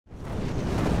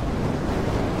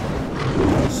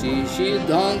Shri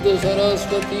Siddhanta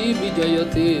Saraswati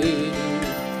Vijayate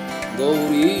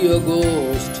Gauriya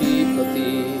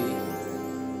Goshtipati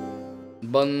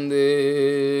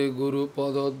Bande Guru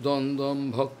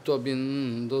Padadandam Bhakta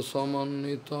Binda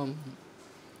Samanitam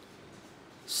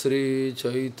Sri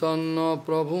Chaitanya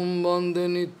Prabhum Bande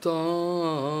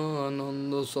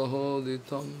Nityananda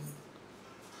Sahoditam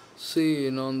Sri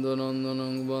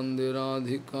Nandanandanang Bande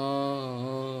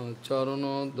Radhika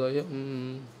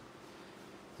Charanodayam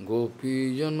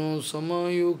Gopijano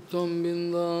Samayuktam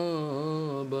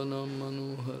Bindavanam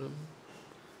Manoharam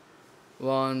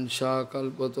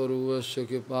Vanchakalpataruvasya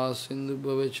Kipasindhu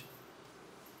Bhavecha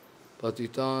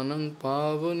Patitanang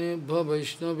Pavanebhyo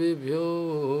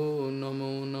Vaishnavebhyo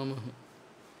Namo Namaha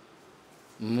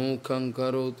Mukham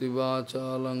Karoti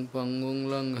Vachalang Pangung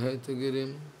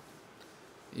Langhaitagirim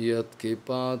Yat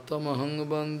Kipatamahang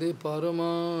Bande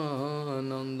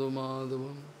Paramananda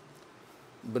Madhavam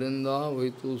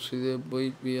Brindavai Tulsidev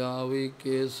Vai Piyavai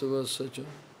Kesava Sacha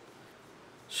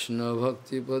Shna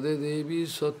Bhakti Pade Devi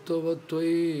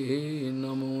Sattvatvai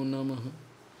Namo Namaha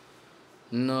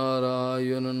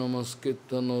Narayana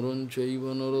Namaskritta Naran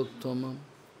Chaiva Narottamam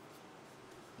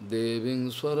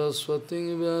Deving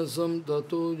Saraswating Vyasam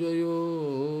Tato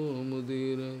Jayo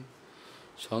Mudire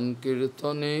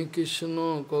Sankirtane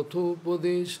Krishna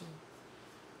Kathopadesha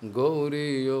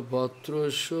Gauriya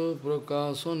Patrasya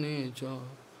Prakasanecha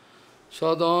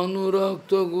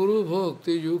Sadhanurakta Guru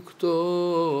Bhakti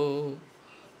Yukta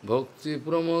Bhakti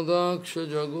Pramodaksha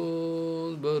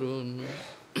Jagod Varuna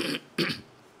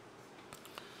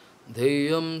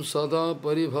Deyam Sada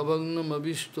Paribhavagnam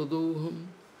Abhishtadoham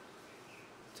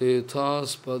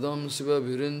Tethas Padam Siva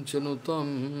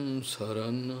Virinchanutam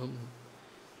Saranam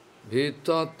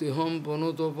Bhetatiham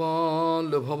Panutopal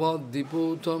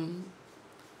Bhavadiputam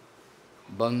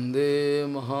Bande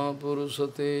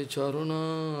Mahapurusate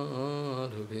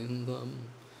Charunarvindam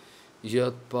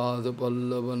Yat Pada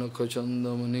Pallavana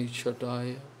Kachandamani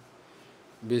Chataya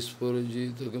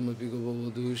Vispurjita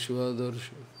Kamapikavadu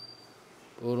Shivadarsha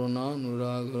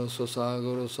Purana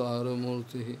Sasagara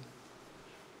Saramurti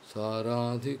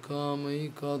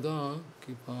Saradhikamai Kada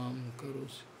Kipam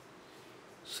Karusi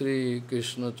Sri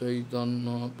Krishna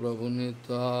Chaitanya Prabhu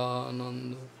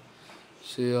Nityananda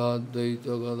Sri Advaita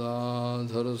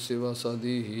Gadadhara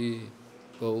Sivasadihi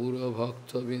Gaura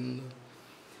Bhakta Binda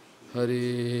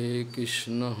Hare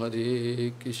Krishna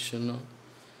Krishna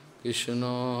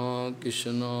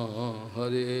Krishna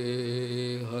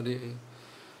Hare Hare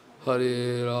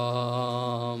Hare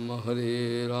Ram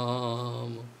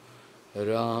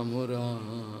Ram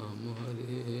Ram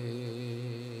Hare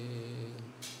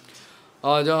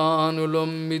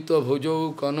Ajanulambita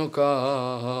bhujau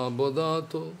kanaka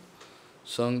bodato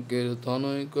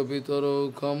Sankirtanai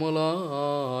kapitaro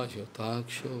kamala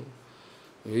yataksho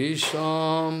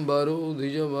Vishambaro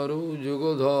dijavaro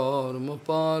jugodharma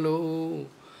palo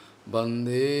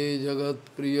Bande jagat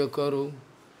priyakaro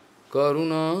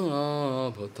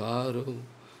karuna bhataro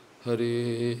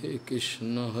Hare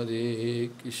Krishna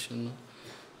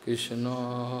Krishna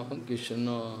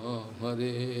Krishna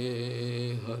Hare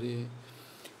Hare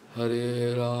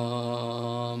Hare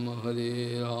Ram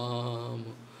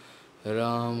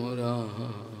Ram Ram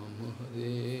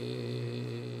Hare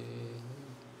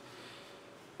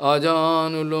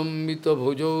Ajanulambita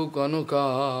bhujau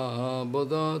kanaka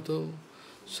bodato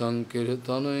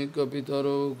Sankirtanai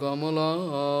kapitaro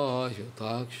kamala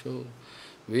yataksho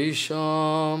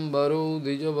Vishambaro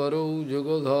dijavaro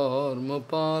jugodharma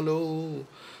palo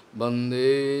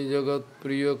Bande jagat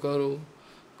priyakaro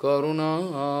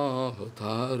karuna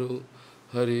bhataro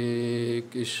Hare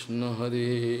Krishna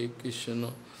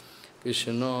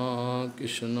Krishna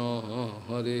Krishna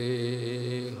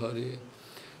Hare Hare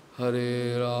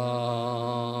Hare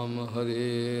Ram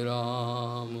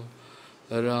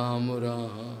Ram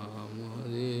Ram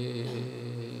Hare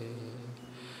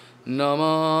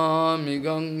Namami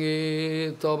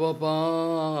Gange Tava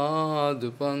Pad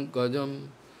Pankajam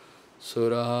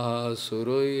Sura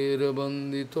Suroir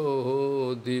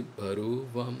Bandito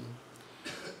Dibharupam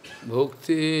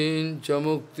Bhuktin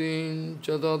Chamuktin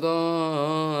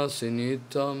Chadada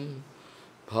Sinitam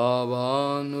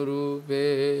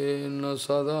Bhavanurupena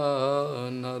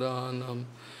Sada Naranam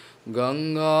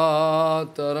Ganga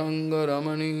Taranga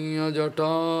Ramaniya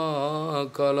Jata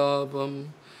Kalapam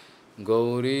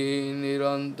Gauri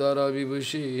Nirantara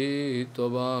Vibhushi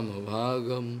Tobam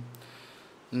Bhagam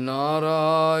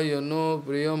Narayano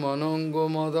Priyamanango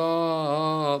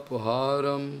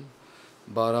Madapaharam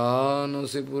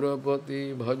Varanasi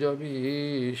Purapati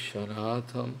Bhajavi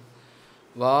Shanatham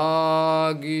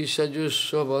Vagi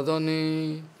Sajusva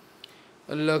Vadani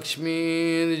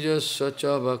Lakshmirjasya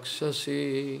cha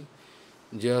bhakshasi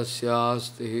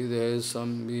jasyasti hridaya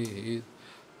sambhit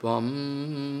tvam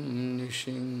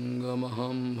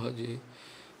nishingamaham bhaje.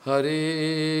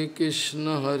 Hare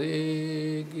Krishna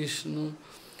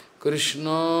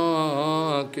Krishna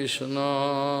Krishna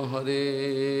Hare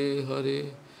Hare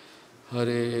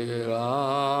Hare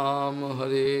Ram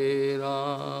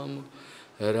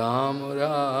Ram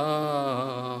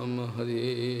Ram Hare.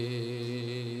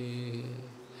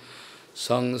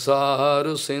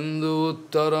 Samsara Sindhu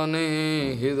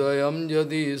Uttarane Hidayam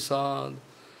Jadi Sad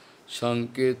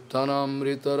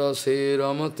Sankirtanamrita Rase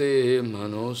Ramate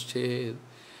Manosched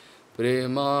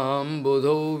Premam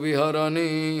Budho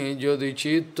Viharane Jadi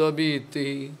Chitta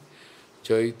Biti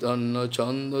Chaitanya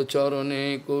Chanda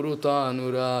Charane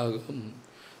Kurutanuragam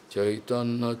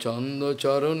Chaitanya Chanda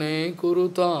Charane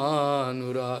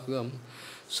Kurutanuragam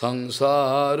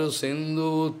Sangsara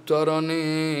Sindhu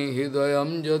Uttarane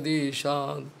Hidayam Jadi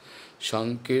Sad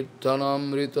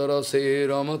Sankirtanamrita Rase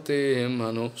Ramate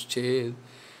Manosched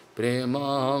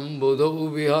Premam Budho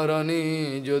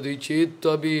Viharane Jadi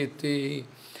Chitta Biti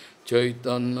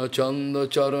Chaitanya Chanda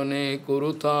Charane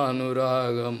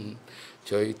Kurutanuragam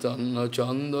Chaitanya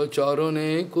Chanda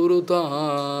Charane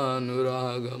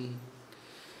Kurutanuragam.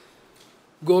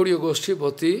 Gauriya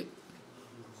Goshtipati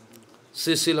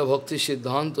Srila Bhakti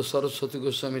Siddhanta Saraswati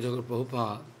Goswami Thakur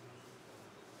Prabhupada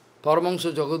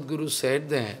Paramahansa Jagadguru said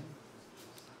that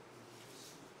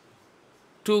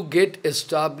to get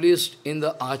established in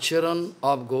the acharan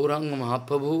of Gauranga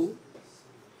Mahaprabhu,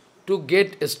 to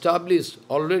get established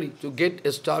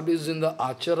in the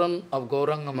acharan of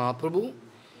Gauranga Mahaprabhu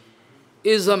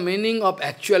is the meaning of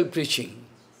actual preaching.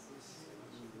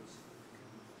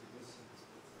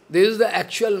 This is the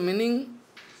actual meaning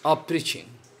of preaching.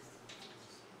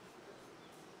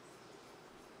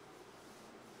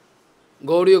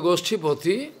 Gauriya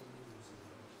Goshtipati,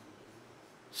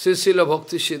 Srila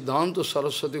Bhakti Siddhanta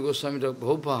Saraswati Goswami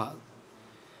Prabhupada,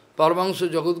 Paramahansa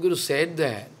Jagadguru said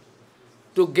that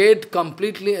to get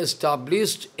completely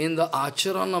established in the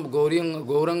acharan of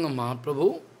Gauranga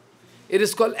Mahaprabhu, it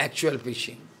is called actual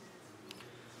preaching.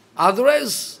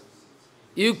 Otherwise,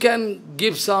 you can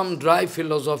give some dry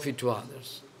philosophy to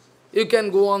others. You can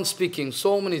go on speaking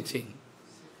so many things,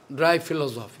 dry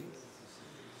philosophy.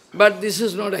 But this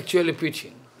is not actually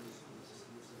preaching.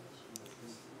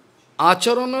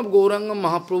 Acharan of Gauranga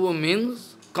Mahaprabhu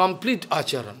means complete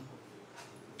acharan.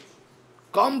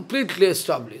 Completely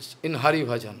established in Hari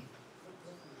Bhajan.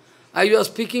 I was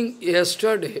speaking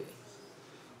yesterday,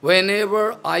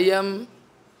 whenever I am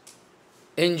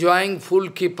enjoying full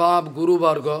kippa of Guru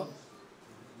Varga,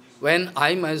 when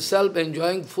I myself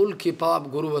enjoying full kippa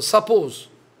of Guru Varga, suppose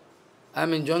I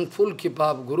am enjoying full kippa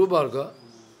of Guru Varga,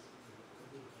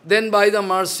 then by the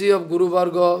mercy of Guru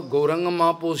Varga, Gauranga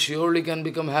Mahaprabhu surely can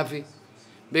become happy.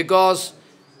 Because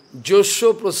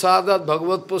Josho prasadat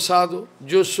bhagavat prasado,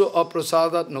 Josho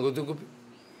aprasadat nagatukupi.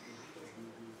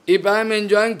 If I am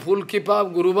enjoying full kripa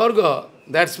of Guru Varga,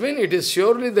 that means it is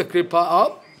surely the kripa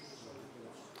of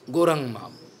Gauranga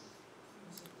Mahaprabhu.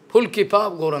 Full kripa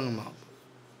of Gauranga Mahaprabhu.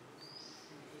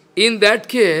 In that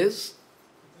case,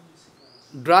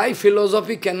 dry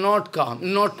philosophy cannot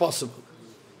come, not possible.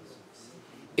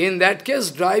 In that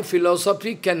case, dry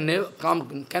philosophy cannot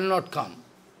come.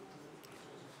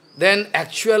 Then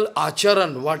actual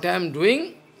acharan, what I am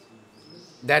doing,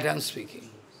 that I am speaking.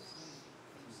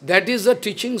 That is the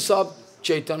teachings of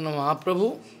Chaitanya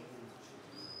Mahaprabhu.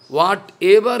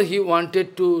 Whatever he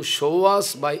wanted to show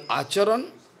us by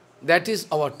acharan, that is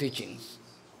our teachings.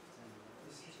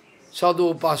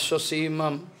 Sadhu Pasya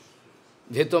Sriman,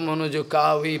 Bhetamanojo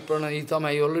Kavi Pranahitam,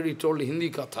 I already told Hindi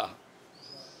Katha.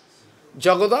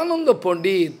 Jagadananda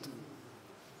Pandit,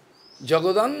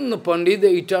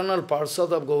 the eternal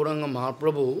Parsad of Gauranga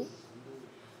Mahaprabhu,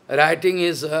 writing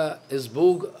his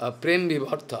book, Prem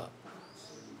Vivarta.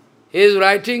 He is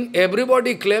writing,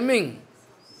 everybody claiming,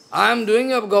 I am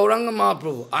doing of Gauranga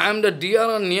Mahaprabhu. I am the dear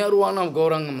and near one of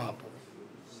Gauranga Mahaprabhu.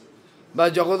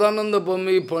 But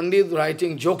Jagadananda Pandit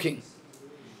writing, joking,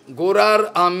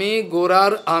 Gorar ami,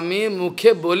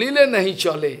 mukhe bolile nahi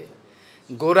chale.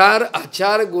 Gorar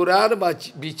achar, gorar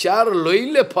bichar,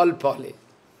 loile phal phale.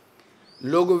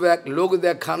 Log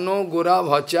dekhano, gora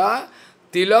bhacha,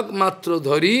 tilak matro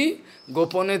dhari,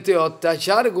 gopanete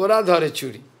attachar, gora dhare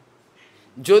churi.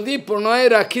 Jodi pronoye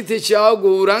rakhite chao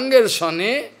Gauranger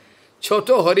sane,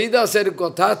 choto Haridaser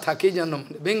kotha thaki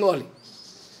janam. Bengali.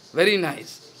 Very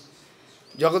nice.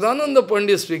 Jagadananda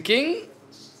Pandit speaking,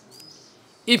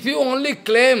 if you only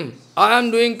claim, I am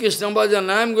doing Krishna Bhajan,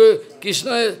 I am going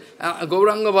Krishna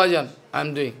Gauranga Bhajan, I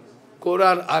am doing.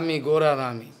 Gorar Ami.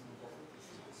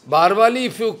 Verbally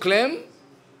if you claim,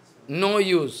 no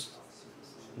use.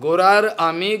 Gorar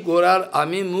ami,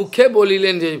 mukhe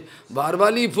bolilen.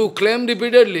 Verbally if you claim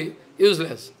repeatedly,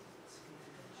 useless.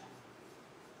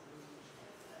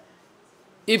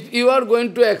 If you are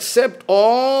going to accept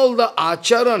all the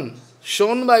acharan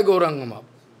shown by Gauranga Mahaprabhu,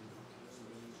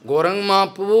 Gauranga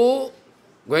Mahaprabhu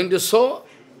going to show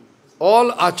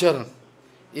all acharan.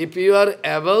 If you are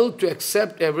able to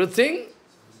accept everything,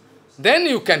 then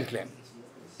you can claim,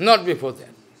 not before that.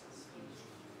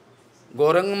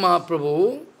 Gauranga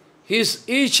Mahaprabhu, his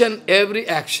each and every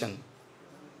action,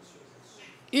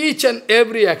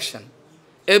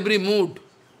 every mood,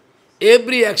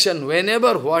 every action,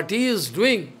 whenever what he is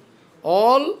doing,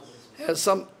 all has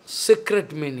some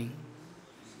secret meaning.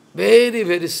 Very,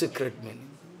 very secret meaning.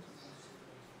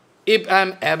 If I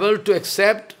am able to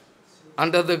accept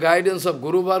under the guidance of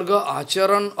Guru Varga,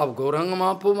 Acharan of Gauranga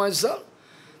Mahaprabhu myself,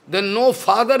 then no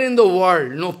father in the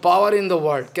world, no power in the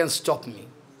world can stop me.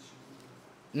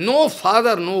 No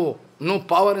father, no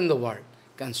power in the world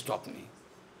can stop me.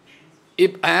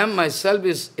 If I am myself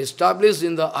is established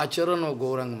in the Acharan of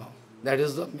Gauranga Mahaprabhu, that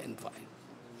is the main point.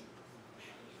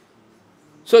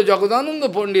 So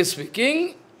Jagadananda Pandit is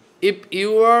speaking, if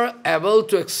you are able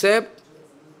to accept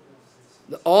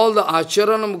all the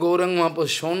Acharan of Gauranga Mahaprabhu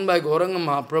shown by Gauranga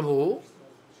Mahaprabhu,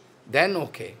 then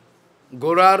okay.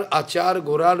 Gorar, Achar,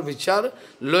 Gorar, Vichar,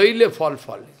 loile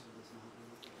fall.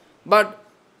 But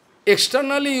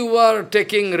externally you are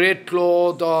taking red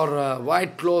cloth or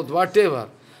white cloth, whatever,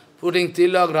 putting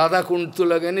tilak, Radha Kund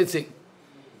tilak, anything,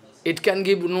 it can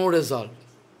give no result.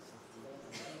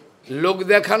 Lok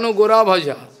dekhano Gora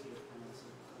Bhaja.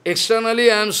 Externally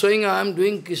I am showing I am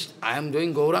doing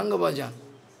Gauranga Bhajan.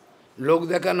 Lok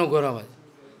dekhano Gora Bhaja.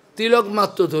 Tilak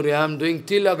matto thori, I am doing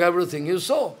tilak, everything. You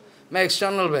saw my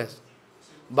external best.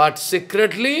 But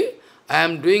secretly I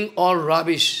am doing all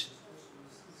rubbish.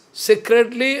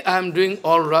 Secretly I am doing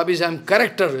all rubbish, I am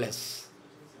characterless.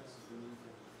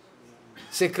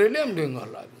 Secretly I am doing all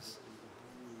rubbish.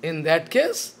 In that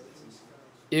case,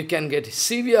 you can get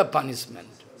severe punishment.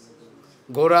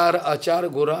 Gorar, achar,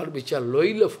 gorar, vichar,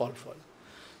 loile fall.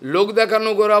 Lok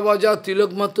dekhano Gora Bhaja,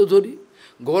 tilak matto thori.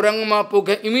 Gauranga Mahaprabhu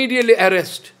can immediately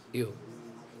arrest you.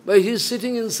 But he is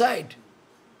sitting inside.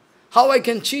 How I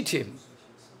can cheat him?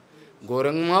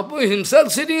 Gauranga Mahaprabhu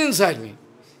himself sitting inside me,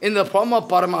 in the form of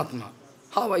Paramatma.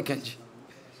 How I can cheat?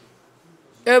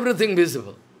 Everything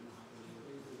visible.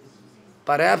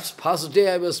 Perhaps first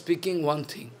day I was speaking one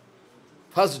thing.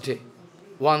 First day,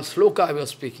 one sloka I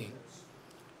was speaking.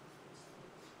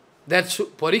 That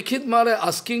Parikshit Maharaj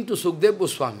asking to Sukdev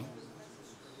Goswami.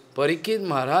 Parikshit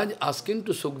Maharaj asking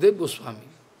to Sukdev Goswami.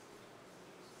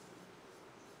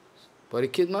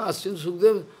 Parikshit Maharaj asking to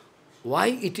Sukdev, why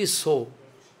it is so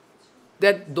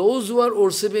that those who are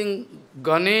worshipping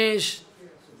Ganesh,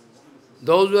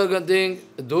 those who are getting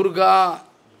Durga,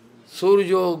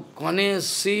 Surya, Ganesh,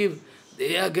 Shiv,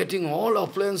 they are getting all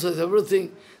appliances,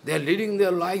 everything. They are leading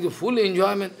their life full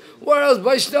enjoyment. Whereas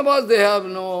Vaishnavas, they have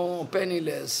no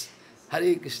penniless.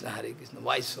 Hare Krishna, Hare Krishna.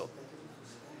 Why so?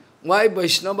 Why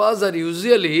Vaishnavas are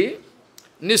usually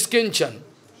niskinchan?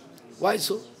 Why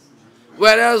so?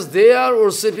 Whereas they are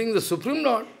worshipping the Supreme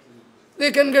Lord,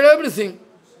 they can get everything.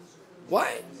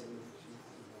 Why?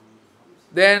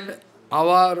 Then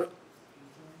our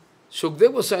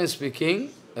Sukdev Goswami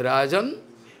speaking, Rajan,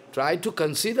 try to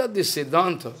consider this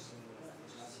Siddhanta,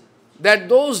 that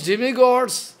those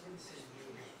demigods,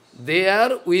 they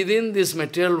are within this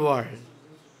material world.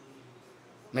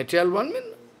 Material world means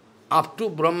up to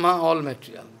Brahma, all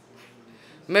material.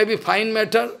 Maybe fine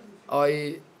matter or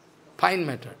fine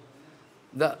matter.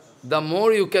 The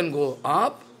more you can go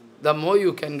up, the more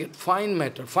you can get fine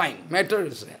matter. Fine matter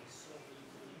is there.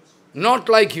 Not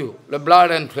like you, the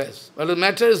blood and flesh, but the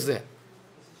matter is there.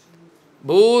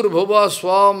 Bhur, bhuva,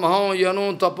 swa, maha,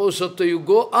 yanu, tapo, sattva, you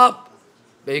go up,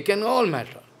 but you can all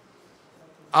matter.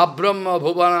 Abrahma,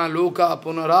 bhuvana, loka,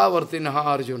 punaravartinaha,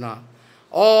 Arjuna.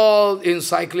 All in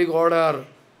cyclic order.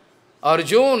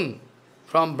 Arjun,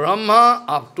 from Brahma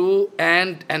up to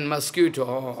ant and mosquito,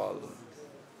 all.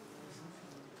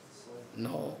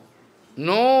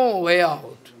 No way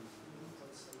out.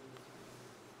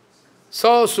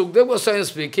 So, Sukdev Goswami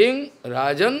speaking,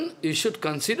 Rajan, you should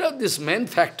consider this main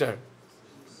factor,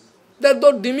 that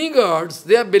those demigods,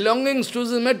 they are belonging to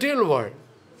the material world.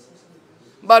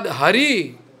 But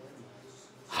Hari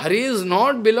is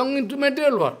not belonging to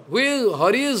material world.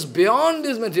 Hari is beyond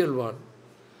this material world.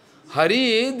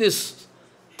 Hari, this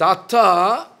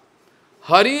Tattva,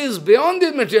 Hari is beyond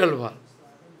this material world.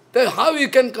 Then how you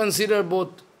can consider both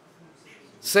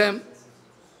same?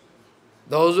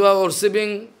 Those who are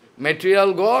worshipping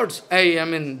material gods, I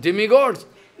mean demigods,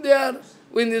 they are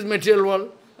in this material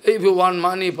world. If you want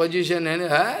money, position, and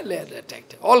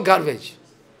take. All garbage.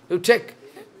 You take.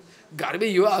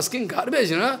 Garbage, you are asking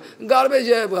garbage, no? Garbage,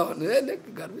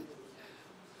 garbage.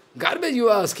 Garbage you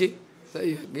are asking. So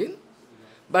you again.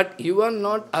 But you are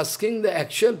not asking the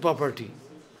actual property,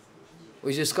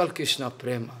 which is called Krishna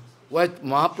Prema, what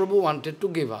Mahaprabhu wanted to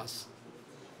give us.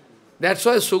 That's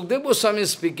why Sukdev Goswami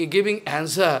is speaking, giving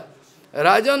answer.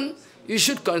 Rajan, you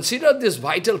should consider this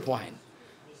vital point.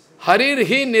 Harir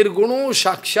hi nirguno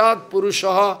shakshat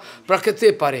purushaha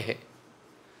prakriti parehe.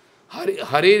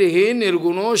 Harir hi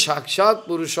nirguno shakshat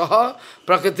purushaha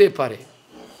prakriti parehe.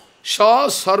 Sa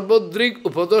sarvodrik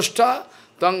upadoshta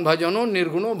tang bhajano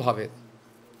nirguno bhavet.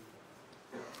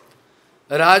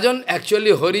 Rajan,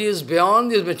 actually Hari is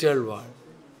beyond this material world.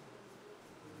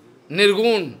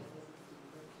 Nirgun.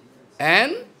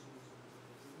 And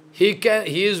he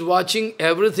is watching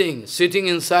everything, sitting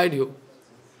inside you.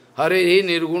 Hare hi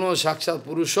nirguno sakshat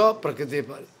purusha prakriti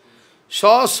pare.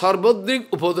 Sa sarvodrik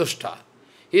upadoshta.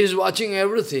 He is watching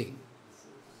everything.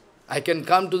 I can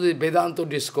come to the Vedanta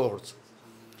discourse.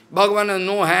 Bhagavan has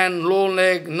no hand, no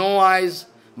leg, no eyes,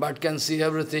 but can see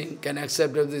everything, can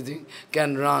accept everything,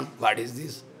 can run. What is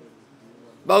this?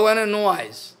 Bhagavan has no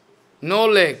eyes, no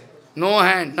leg, no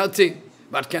hand, nothing,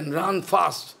 but can run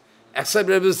fast, accept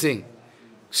everything,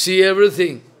 see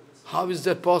everything. How is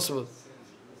that possible?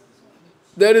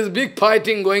 There is big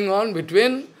fighting going on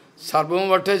between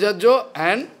Sarvabhauma Bhattacharya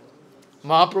and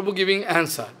Mahaprabhu giving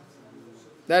answer.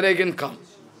 That I can come.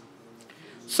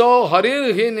 So,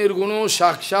 Harir hi nirguno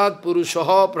sakshat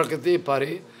purushaha prakriti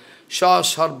pare sa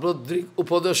sarvodrik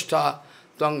upadoshta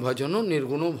tang bhajano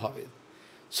nirguno bhavet.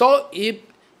 So,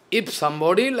 if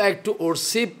somebody like to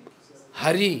worship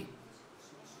Hari,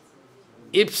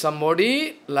 if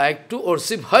somebody like to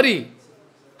worship Hari,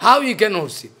 how he can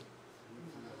worship?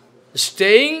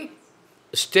 Staying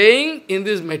in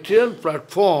this material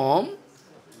platform,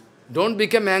 don't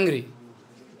become angry.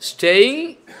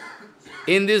 Staying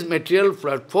in this material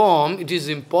platform, it is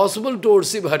impossible to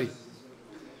worship Hari.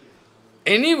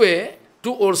 Anyway,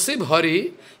 to worship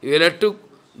Hari, you will have to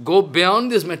go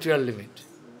beyond this material limit.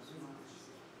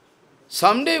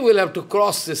 Someday we will have to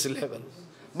cross this level.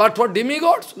 But for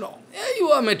demigods, no.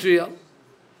 You are material.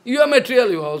 You are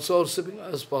material, you are also worshipping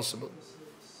as possible.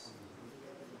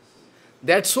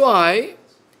 That's why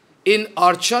in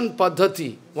Archan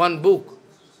Paddhati, one book,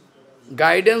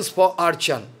 Guidance for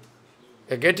Archan.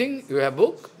 You are getting? You have a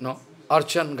book? No.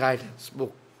 Archan Guidance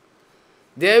book.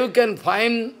 There you can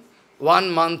find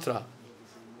one mantra.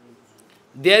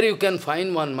 There you can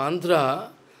find one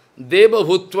mantra, Deva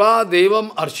Bhutva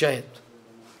Devam Archayat.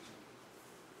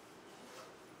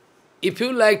 If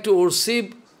you like to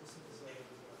worship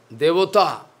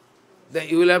Devata, then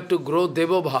you will have to grow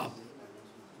Deva Bhav.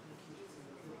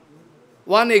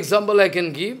 One example I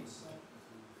can give.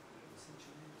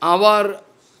 Our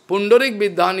Pundarik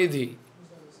Vidyanidhi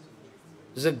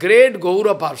is a great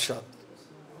Gaura Parshad.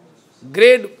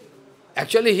 Great,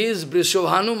 actually he is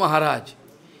Vrishabhanu Maharaj.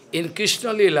 In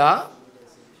Krishna Lila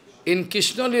he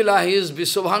is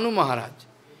Vrishabhanu Maharaj.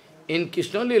 In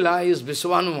Krishna Lila he is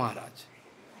Vrishabhanu Maharaj.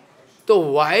 So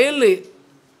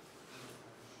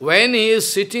when he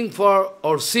is sitting for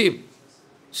worship,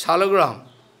 salagram,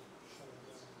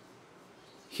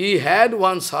 he had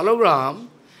one salagram,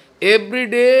 every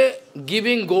day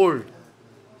giving gold.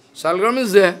 Salagram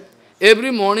is there.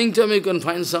 Every morning time you can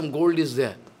find some gold is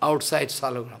there, outside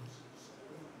salagram.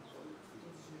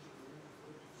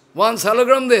 One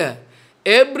salagram there.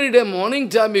 Every day morning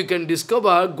time you can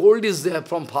discover gold is there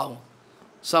from found.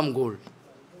 Some gold.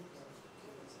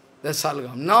 That's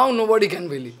salagram. Now nobody can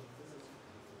believe.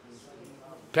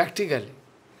 Practically.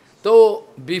 So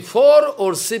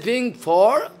before sitting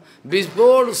for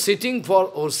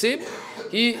worship,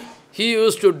 he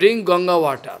used to drink Ganga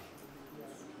water.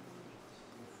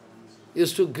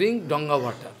 Used to drink Ganga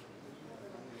water.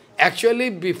 Actually,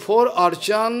 before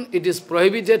Archan, it is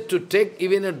prohibited to take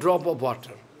even a drop of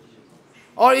water.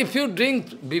 Or if you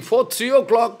drink before 3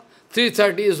 o'clock,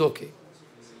 3:30 is okay.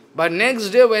 But next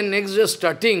day, when next day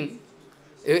starting,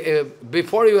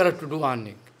 before you have to do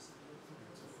earning.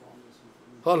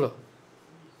 Follow?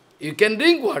 You can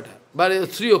drink water, but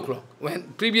it's 3 o'clock,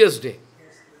 when previous day.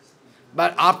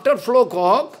 But after 4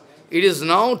 o'clock, it is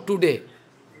now today.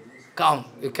 Count,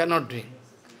 you cannot drink.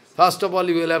 First of all,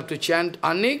 you will have to chant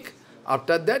Anik.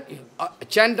 After that,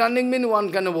 chant Anik means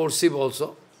one kind of worship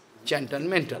also. Chant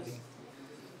mentally.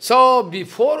 So,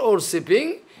 before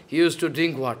worshipping, he used to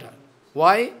drink water.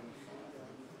 Why?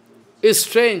 It's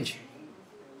strange.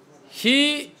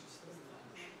 He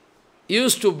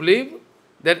used to believe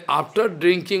that after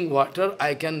drinking water,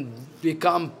 I can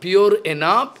become pure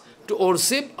enough to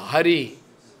worship Hari.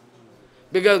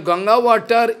 Because Ganga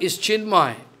water is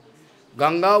Chinmay.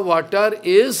 Ganga water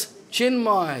is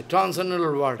Chinmay,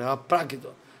 transcendental water,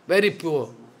 Prakita, very pure,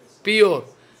 pure.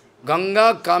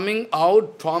 Ganga coming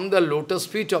out from the lotus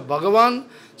feet of Bhagavan.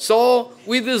 So,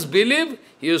 with this belief,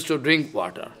 he used to drink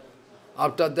water.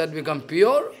 After that become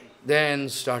pure, then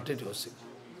started worship.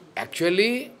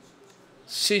 Actually,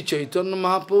 Sri Chaitanya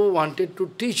Mahaprabhu wanted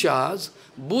to teach us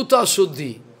Bhuta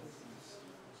Shuddhi.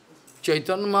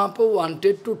 Chaitanya Mahaprabhu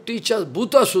wanted to teach us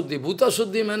Bhuta Shuddhi. Bhuta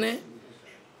Shuddhi means,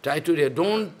 try to read,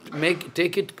 don't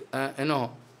take it,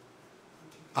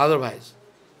 otherwise.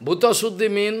 Bhuta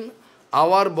Shuddhi means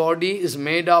our body is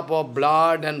made up of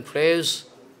blood and flesh.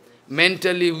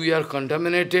 Mentally we are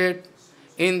contaminated.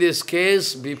 In this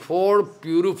case, before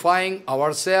purifying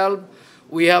ourselves,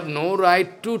 we have no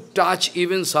right to touch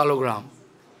even salogram.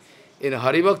 In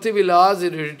Hari Bhakti Vilas,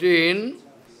 it is written,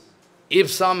 if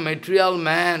some material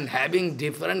man having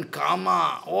different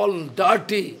karma, all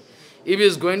dirty, if he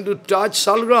is going to touch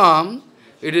salogram,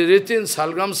 it is written,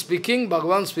 salogram speaking,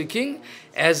 Bhagavan speaking,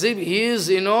 as if he is,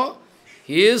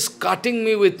 he is cutting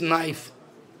me with knife.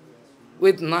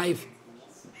 With knife.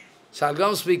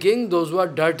 Salogram speaking, those who are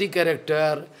dirty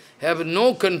character, have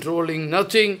no controlling,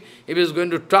 nothing, if he is going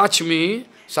to touch me,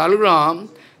 salogram,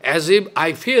 as if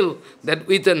I feel that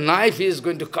with a knife he is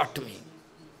going to cut me.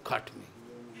 Cut me.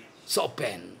 So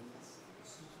pain.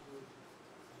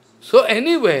 So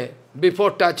anyway,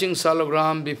 before touching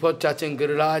salogram, before touching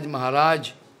Giriraj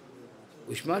Maharaj,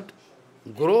 we must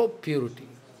grow purity.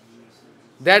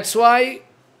 That's why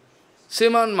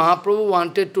Sriman Mahaprabhu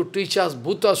wanted to teach us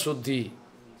Bhuta Shuddhi.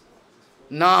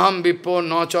 Naham Vipo,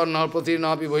 Nacha Narpati,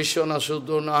 Napi Vaishya, Na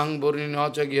Shuddho, Nahang Bhurni,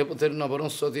 Nacha Gyapatir,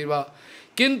 Navaraswatirva,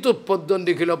 Kintu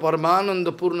Paddandikila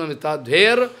Paramananda Purnamita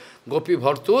Dher, Gopi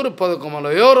Bhartur,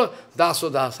 Padakamalayor,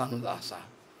 Daso Dasanudasa.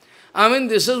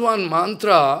 This is one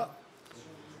mantra.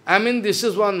 This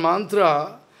is one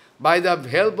mantra by the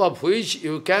help of which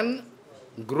you can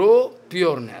grow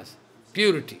pureness,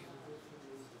 purity.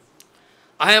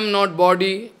 I am not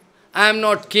body, I am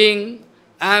not king,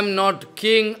 I am not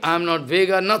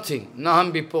Vega, nothing.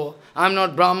 Naham Vipo. I am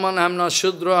not Brahman, I am not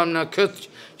Shudra, I am not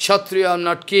Kshatriya, I am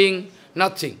not king,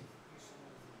 nothing.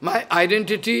 My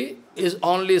identity is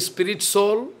only spirit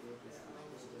soul.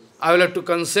 I will have to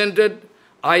concentrate.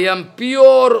 I am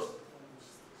pure.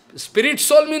 Spirit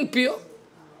soul means pure.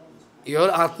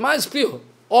 Your Atma is pure.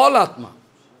 All Atma.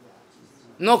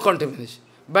 No contamination.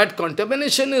 But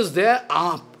contamination is there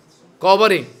up,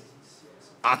 covering.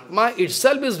 Atma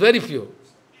itself is very pure.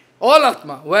 All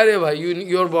Atma, wherever,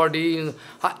 your body,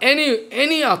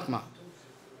 any Atma,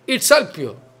 itself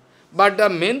pure. But the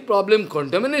main problem,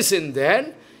 contamination,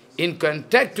 then, in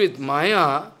contact with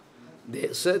Maya,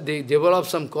 they develop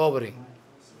some covering.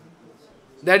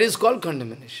 That is called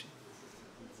contamination.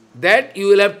 That you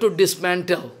will have to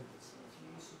dismantle.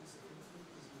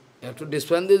 You have to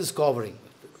dismantle this covering.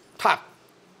 Thak.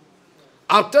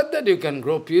 After that you can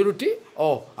grow purity.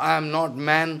 Oh, I am not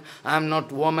man, I am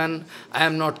not woman, I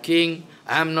am not king,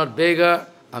 I am not beggar,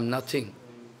 I am nothing.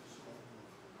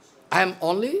 I am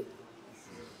only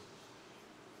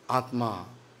Atma.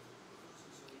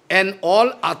 And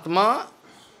all Atma,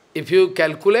 if you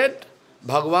calculate,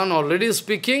 Bhagavan already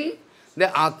speaking,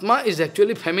 the Atma is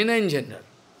actually feminine gender.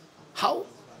 How?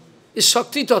 It's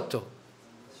Shakti Tattva.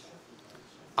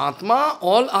 Atma,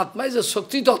 all Atma is a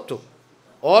Shakti Tattva.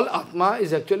 All Atma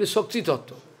is actually Shakti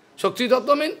Tattva. Shakti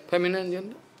Tattva means feminine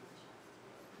gender.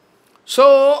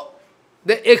 So,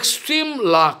 the extreme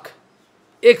luck,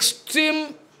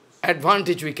 extreme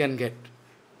advantage we can get.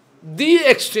 The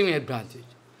extreme advantage.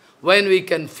 When we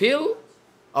can feel,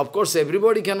 of course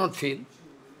everybody cannot feel.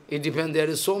 It depends, there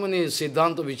is so many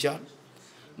Siddhanta Vichar.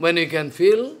 When we can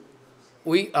feel,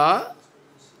 we are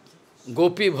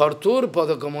Gopi Bhartur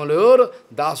Padakamalayur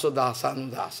Daso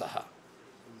Dasanu Dasaha.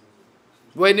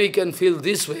 When we can feel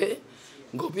this way,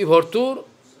 Gopi Bhartur,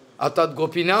 Atat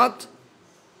Gopinath,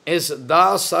 is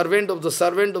the servant of the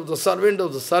servant of the servant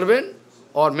of the servant,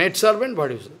 or maid servant,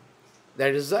 what is it?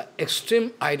 That is the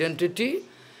extreme identity.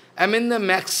 The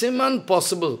maximum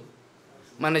possible.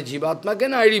 Mane Jivatma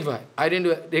can identify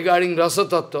regarding Rasa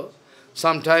Tattva.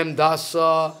 Sometimes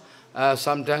Dasa,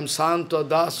 sometimes Santa,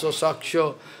 Dasa,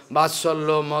 Saksha,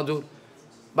 Vatsalya, Madhur.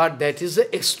 But that is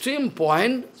the extreme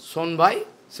point shown by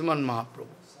Sriman Mahaprabhu.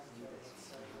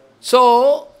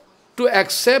 So, to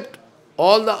accept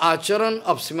all the acharan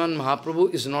of Sriman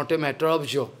Mahaprabhu is not a matter of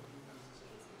joke.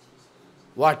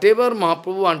 Whatever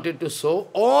Mahaprabhu wanted to show,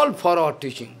 all for our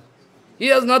teaching. He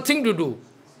has nothing to do.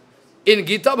 In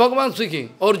Gita Bhagavan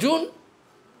speaking, Arjun,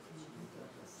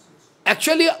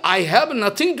 actually I have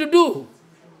nothing to do.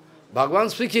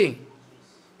 Bhagavan speaking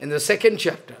in the second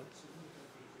chapter.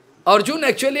 Arjun,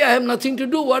 actually I have nothing to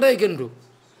do, what I can do?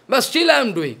 But still I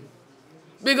am doing.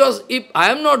 Because if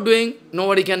I am not doing,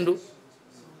 nobody can do.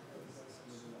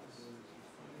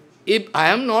 If I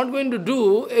am not going to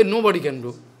do, nobody can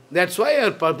do. That's why I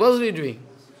am purposely doing.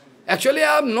 Actually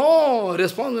I have no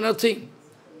response, nothing.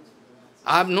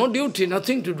 I have no duty,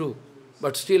 nothing to do.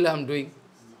 But still I am doing.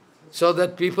 So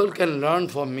that people can learn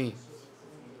from me.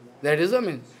 That is the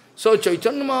mean. So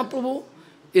Chaitanya Mahaprabhu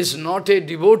is not a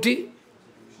devotee,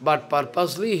 but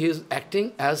purposely he is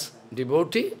acting as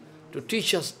devotee to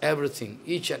teach us everything,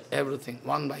 each and everything,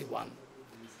 one by one.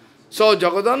 So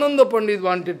Jagadananda Pandit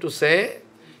wanted to say,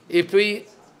 if we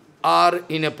are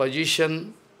in a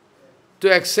position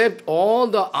to accept all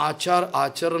the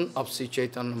acharan of Sri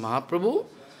Chaitanya Mahaprabhu,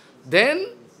 then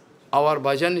our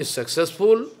bhajan is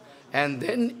successful, and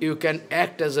then you can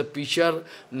act as a preacher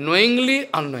knowingly,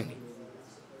 unknowingly.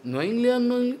 Knowingly,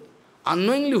 unknowingly?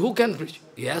 Unknowingly, who can preach?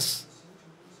 Yes,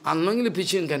 unknowingly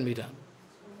preaching can be done.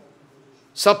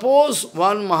 Suppose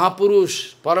one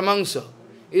Mahapurush, Paramahansa,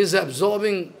 is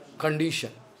absorbing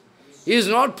condition. He is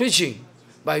not preaching.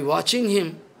 By watching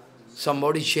him,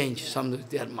 somebody changes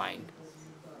their mind.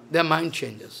 Their mind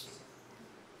changes.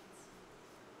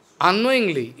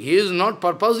 Unknowingly, he is not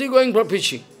purposely going for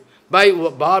preaching.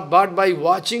 But by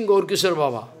watching Gaurkishore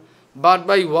Baba, but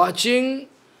by watching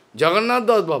Jagannath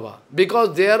Das Baba,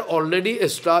 because they are already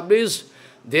established,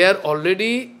 in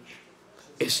the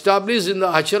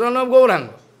Acharan of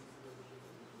Gauranga.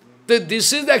 So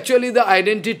this is actually the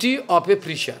identity of a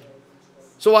preacher.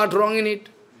 So what wrong in it?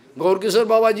 Gaurkishore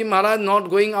Babaji Maharaj not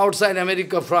going outside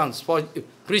America, France for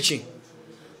preaching.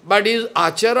 But his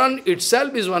Acharan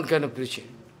itself is one kind of preaching.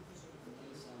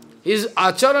 His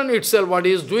Acharan itself, what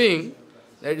he is doing,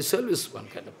 that itself is one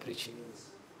kind of preaching.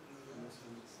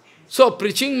 So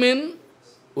preaching means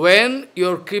when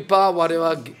your kripa,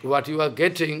 what you are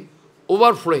getting,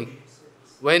 overflowing.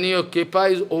 When your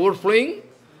kripa is overflowing,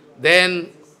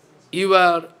 then you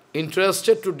are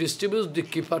interested to distribute the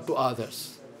kripa to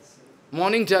others.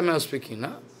 Morning time I was speaking,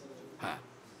 huh?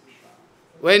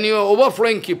 When you are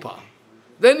overflowing kripa,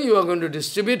 then you are going to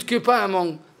distribute kripa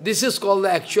among. This is called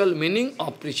the actual meaning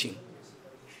of preaching.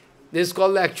 This is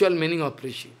called the actual meaning of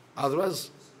preaching. Otherwise,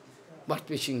 what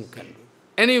preaching you can do?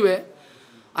 Anyway,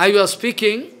 I was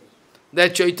speaking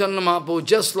that Chaitanya Mahaprabhu,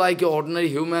 just like an ordinary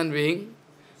human being,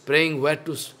 praying where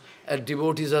to,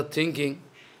 devotees are thinking,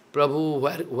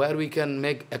 Prabhu, where we can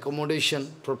make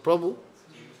accommodation for Prabhu.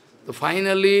 So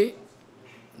finally,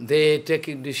 they take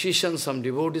a decision, some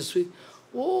devotees say,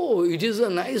 oh, it is a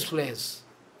nice place.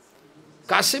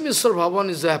 Kasimishwar Bhavan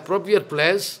is the appropriate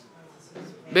place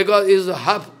because it is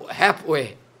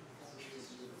halfway.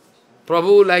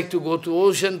 Prabhu would like to go to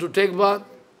ocean to take bath.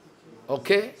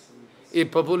 Okay?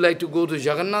 If Prabhu would like to go to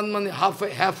Jagannath Mandir,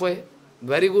 halfway,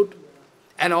 very good.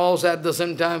 And also at the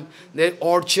same time, the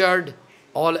orchard,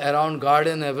 all around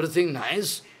garden, everything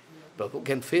nice. Prabhu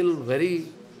can feel very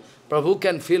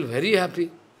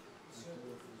happy.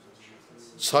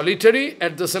 Solitary,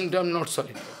 at the same time not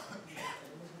solitary.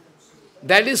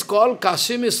 That is called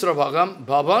Kashi Mishra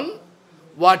Bhavan,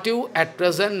 what you at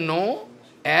present know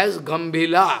as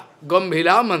Gambhila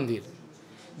Mandir.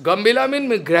 Gambhila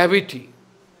means gravity.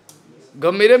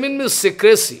 Gambhira means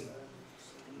secrecy.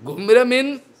 Gambhira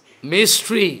means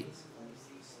mystery.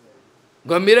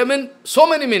 Gambhira means so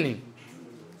many meanings.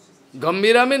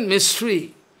 Gambhira means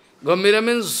mystery. Gambhira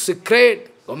means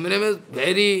secret. Gambhira means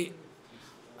very,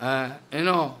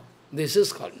 this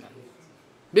is called man.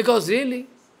 Because really,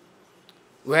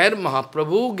 where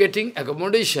Mahaprabhu getting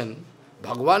accommodation,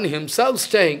 Bhagavan himself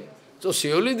staying, so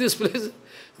surely this place,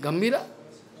 Gambhira,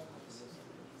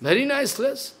 very nice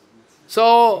place.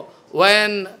 So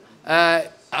when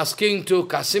asking to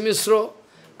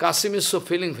Kasimishra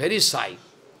feeling very shy.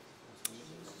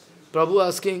 Prabhu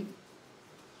asking,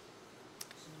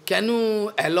 can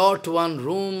you allot one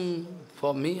room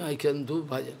for me? I can do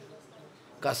bhajan.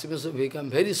 Kasimishra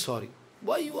became very sorry.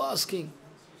 Why you asking?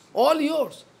 All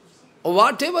yours.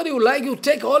 Whatever you like, you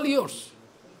take all yours.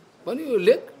 When you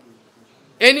live,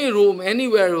 any room,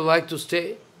 anywhere you like to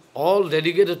stay, all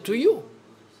dedicated to you.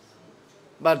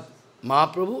 But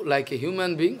Mahaprabhu, like a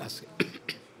human being,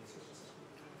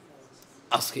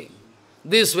 asking.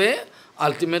 This way,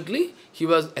 ultimately, he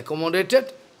was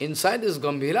accommodated inside this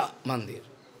Gambhira Mandir.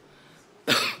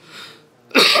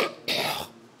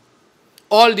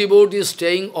 All devotees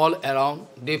staying all around,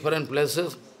 different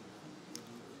places.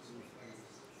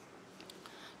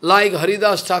 Like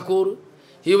Haridas Thakur,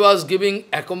 he was giving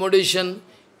accommodation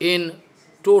in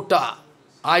Tota,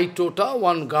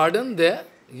 one garden there,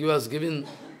 he was given,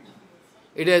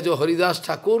 it is a Haridas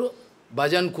Thakur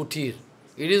Bhajan Kutir.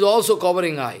 It is also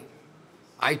covering eye.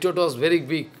 Eye thought was very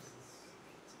big.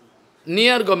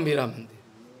 Near Gambhira Mandir.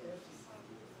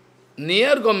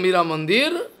 Near Gambhira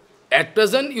Mandir, at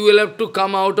present you will have to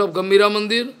come out of Gambhira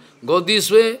Mandir, go this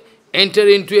way, enter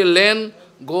into a lane,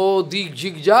 go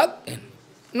zigzag, and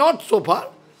not so far.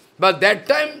 But that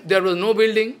time there was no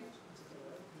building.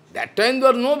 That time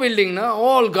there was no building, na?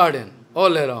 All garden,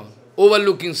 all around,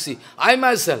 overlooking sea. I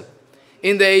myself,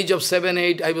 in the age of 7,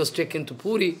 8, I was taken to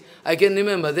Puri. I can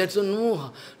remember, there's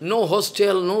no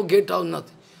hostel, no gate house,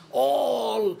 nothing.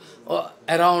 All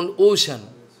around ocean.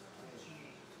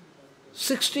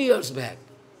 60 years back.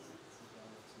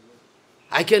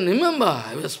 I can remember,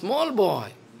 I was a small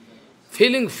boy,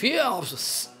 feeling fear of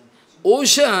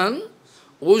ocean.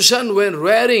 Ocean when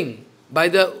roaring, by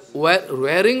the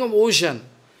roaring of ocean,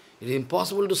 it is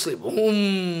impossible to sleep.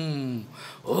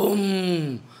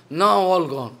 Now all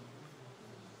gone.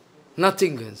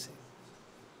 Nothing can see.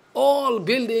 All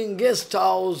building, guest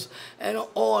house, and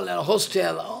all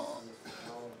hostel,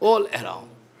 all around.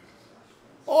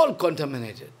 All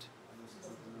contaminated.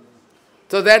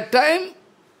 So that time,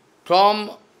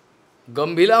 from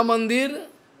Gambhira Mandir,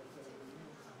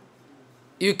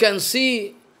 you can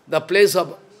see the place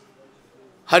of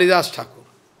Haridas Thakur.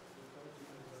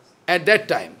 At that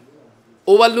time,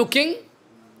 overlooking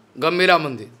Gambhira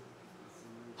Mandir.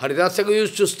 Haridas Thakur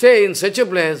used to stay in such a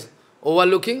place,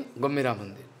 overlooking Gambhira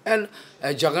Mandir. And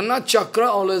a Jagannath Chakra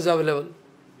always available,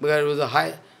 because it was a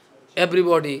high,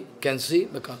 everybody can see,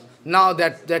 because now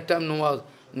that time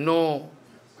no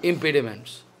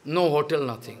impediments, no hotel,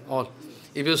 nothing, all.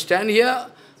 If you stand here,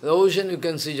 the ocean, you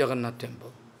can see Jagannath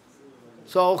temple.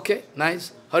 So, okay,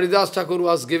 nice. Haridas Thakur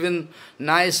was given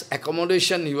nice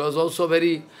accommodation, he was also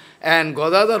very, and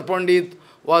Gadadhar Pandit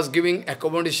was giving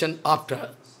accommodation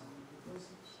after.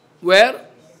 Where?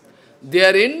 They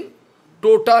are in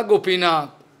Tota Gopinath.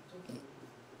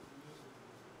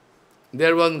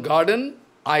 There was garden,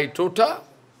 Tota.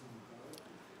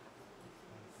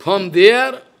 From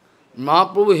there,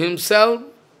 Mahaprabhu himself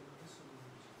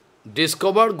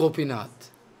discovered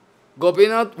Gopinath.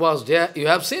 Gopinath was there. You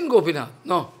have seen Gopinath?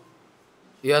 No.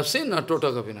 You have seen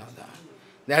Tota Gopinath.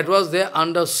 That was there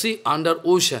under sea, under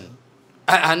ocean,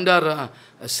 under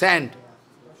sand.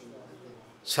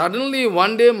 Suddenly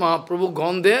one day Mahaprabhu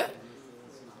gone there,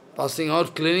 passing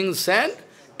out, cleaning sand,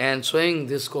 and showing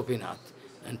this Gopinath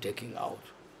and taking out.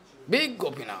 Big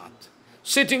Gopinath.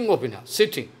 Sitting Gopinath,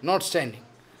 sitting, not standing.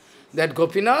 That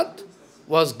Gopinath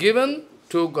was given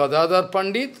to Gadadhar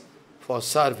Pandit for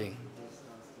serving.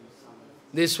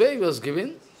 This way he was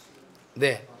given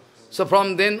there. So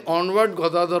from then onward,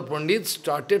 Gadadhar Pandit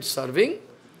started serving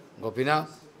Gopinath.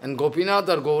 And Gopinath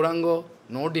or Gaurango,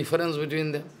 no difference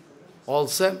between them. All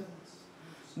same.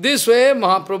 This way,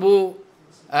 Mahaprabhu,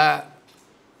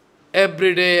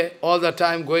 every day, all the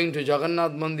time, going to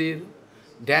Jagannath Mandir,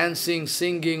 dancing,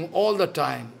 singing, all the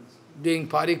time, doing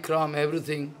parikram,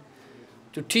 everything,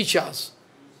 to teach us.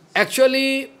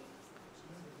 Actually,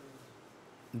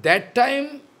 that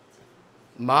time,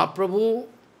 Mahaprabhu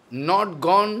not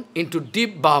gone into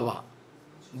deep bhava.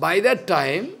 By that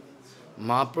time,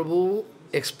 Mahaprabhu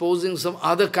exposing some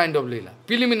other kind of lila,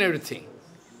 preliminary thing.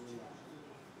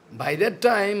 By that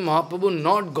time, Mahaprabhu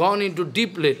not gone into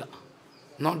deep lila.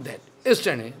 Not that.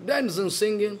 Yesterday, dancing,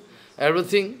 singing,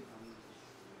 everything.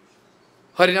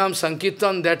 Harinam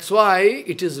Sankirtan, that's why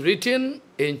it is written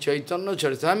in Chaitanya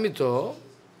Charitamrita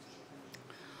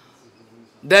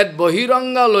that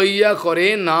Bahiranga loya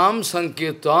kore Nam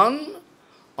Sankirtan,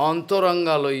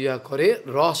 Antaranga loya kore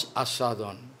Ras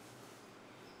Asadan.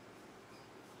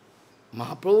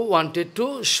 Mahaprabhu wanted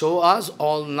to show us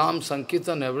all Nam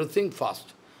Sankirtan, everything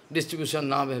first. Distribution,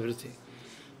 Nam, everything.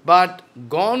 But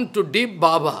gone to deep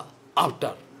bhava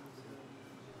after.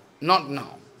 Not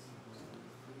now.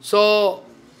 So,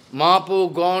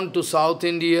 Mahaprabhu gone to South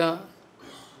India,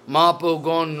 Mahaprabhu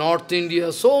gone North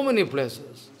India, so many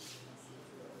places.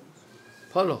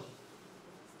 Follow.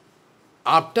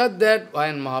 After that,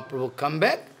 when Mahaprabhu come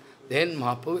back, then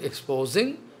Mahaprabhu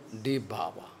exposing deep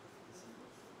bhava.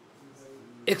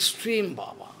 Extreme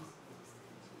bhava.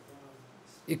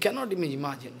 You cannot even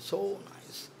imagine, so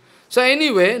nice. So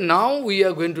anyway, now we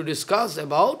are going to discuss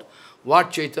about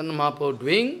what Chaitanya Mahaprabhu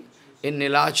doing in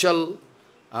Nilachale,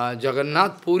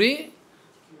 Jagannath Puri.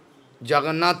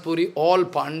 Jagannath Puri, all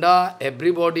Panda,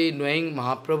 everybody knowing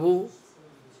Mahaprabhu.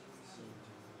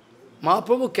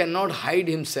 Mahaprabhu cannot hide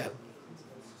himself.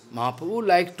 Mahaprabhu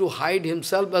like to hide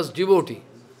himself as devotee.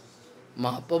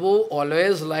 Mahaprabhu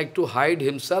always like to hide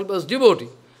himself as devotee.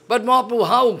 But Mahaprabhu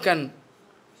how can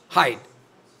hide?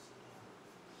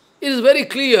 It is very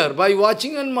clear. By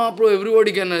watching on Mahaprabhu,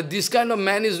 everybody can know this kind of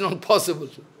man is not possible.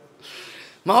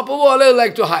 Mahaprabhu always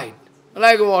like to hide,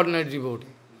 like an ordinary devotee.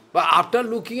 But after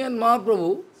looking at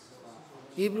Mahaprabhu,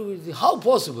 how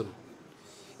possible?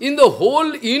 In the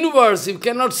whole universe, you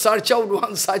cannot search out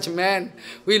one such man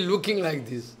who is looking like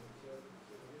this.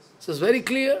 So it's very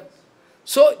clear.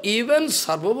 So even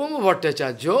Sarvabhauma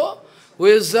Bhattacharya, who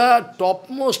is the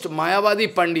topmost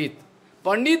Mayavadi Pandit,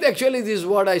 Pandit actually this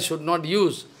word I should not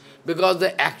use, because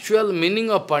the actual meaning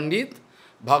of Pandit,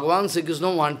 Bhagavan Sri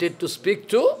Krishna wanted to speak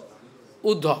to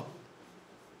Uddhava.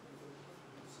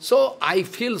 So I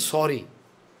feel sorry.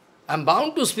 I am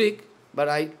bound to speak, but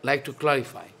I like to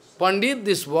clarify. Pandit,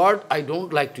 this word I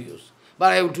don't like to use,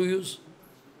 but I have to use.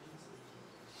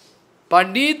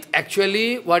 Pandit,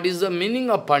 actually, what is the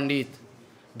meaning of Pandit?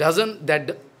 Doesn't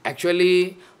that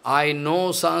actually, I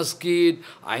know Sanskrit,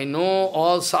 I know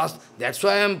all Sanskrit, that's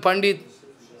why I am Pandit.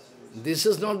 This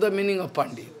is not the meaning of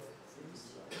Pandit.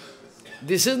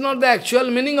 This is not the actual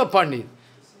meaning of Pandit.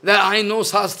 That I know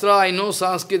Shastra, I know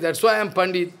Sanskrit, that's why I am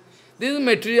Pandit. This is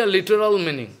material, literal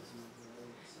meaning.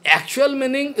 Actual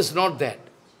meaning is not that.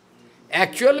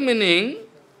 Actual meaning,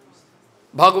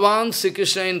 Bhagavan Sri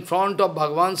Krishna, in front of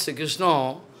Bhagavan Sri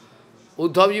Krishna,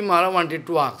 Uddhavji Maharaj wanted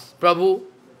to ask, Prabhu,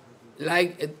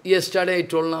 like yesterday I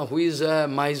told now, who is a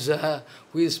miser,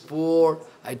 who is poor,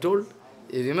 I told,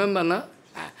 you remember, na?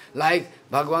 Like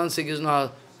Bhagavan Sri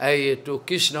Krishna, to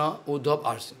Krishna, Uddhav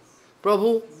asked him,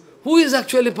 Prabhu, who is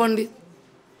actually Pandit?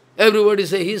 Everybody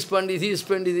say, he is Pandit, he is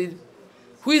Pandit.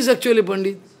 Who is actually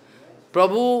Pandit?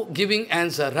 Prabhu giving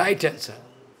answer, right answer.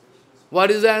 What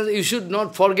is the answer? You should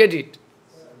not forget it.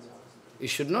 You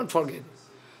should not forget it.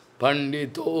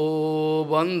 Pandito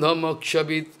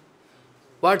bandhamakshabit.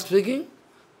 What speaking?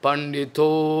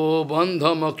 Pandito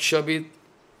bandhamakshabit.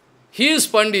 He is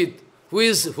Pandit, who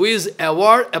is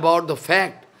aware about the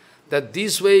fact that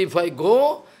this way if I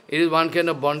go, it is one kind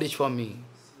of bondage for me.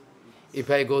 If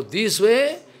I go this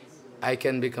way, I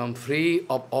can become free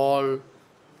of all,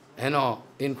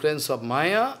 influence of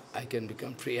Maya, I can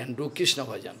become free and do Krishna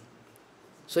bhajan.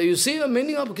 So you see the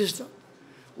meaning of Krishna.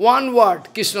 One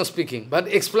word, Krishna speaking, but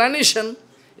explanation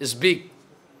is big.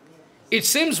 It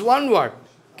seems one word.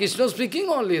 Krishna speaking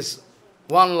only is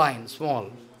one line, small.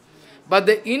 But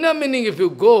the inner meaning, if you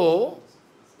go,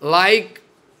 like,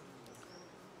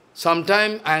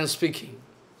 sometime I am speaking,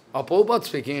 or Prabhupada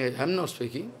speaking, I am not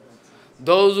speaking.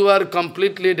 Those who are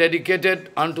completely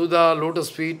dedicated unto the lotus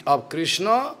feet of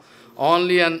Krishna,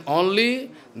 only and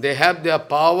only, they have their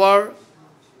power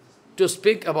to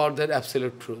speak about that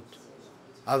absolute truth.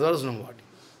 Others nobody.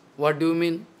 What do you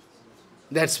mean?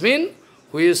 That's mean,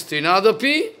 who is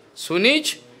Trinadapi,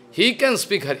 Sunich, he can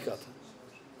speak Harikatha.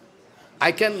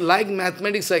 I can, like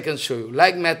mathematics, I can show you,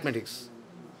 like mathematics.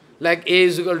 Like A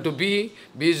is equal to B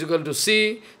is equal to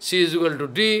C is equal to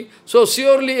D. So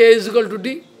surely A is equal to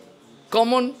D.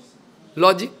 Common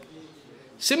logic.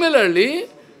 Similarly,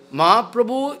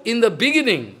 Mahaprabhu in the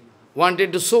beginning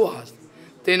wanted to show us.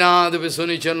 Tena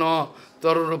devisunichano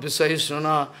tarurupi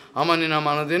sahisnana amanina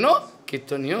manadino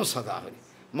kirtaniyo sadahari.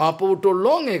 Mahaprabhu told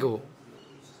long ago.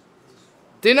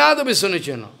 Tena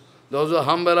devisunichano. Those are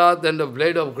humble earth and the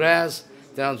blade of grass,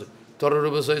 tarurupi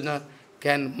sahisnana,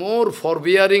 can more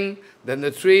forbearing than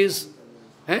the trees.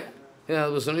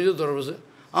 Amanina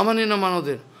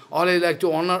manadino. Always like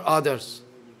to honor others.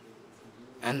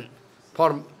 And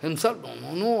for himself,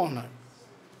 no honor.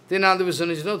 Tinada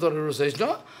Visanishna, Tararu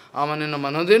Seshna, Amanina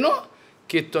Manadino,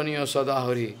 Kirtaniya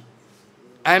Sadahari.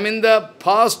 I mean the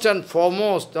first and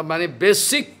foremost, the many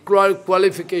basic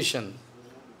qualification.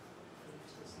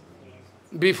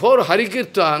 Before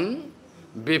Harikirtan,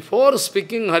 before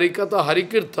speaking Harikatha,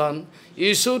 Harikirtan,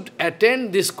 you should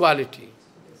attain this quality.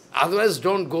 Otherwise,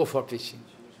 don't go for teaching.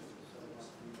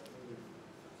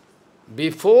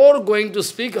 Before going to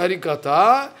speak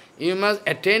Harikatha, you must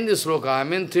attain this sloka, I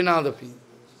mean Trinadapi.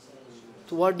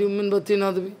 So what do you mean by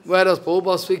Trinadapi? Whereas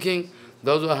Prabhupada speaking,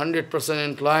 those who are 100%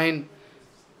 inclined,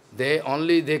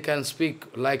 they can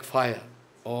speak like fire.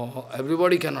 Or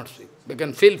everybody cannot speak. They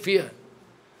can feel fear.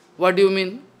 What do you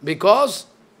mean? Because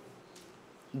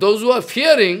those who are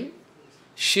fearing,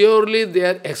 surely they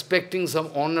are expecting some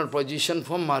honor position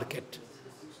from market.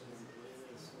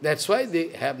 That's why they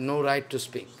have no right to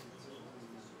speak.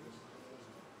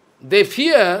 They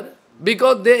fear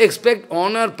because they expect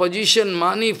honor, position,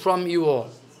 money from you all.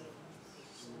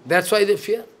 That's why they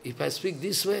fear. If I speak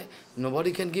this way,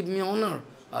 nobody can give me honor.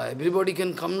 Everybody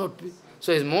can come not.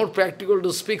 So it's more practical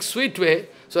to speak sweet way,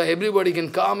 so everybody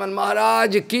can come and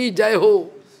Maharaj ki jai ho,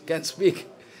 can speak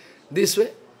this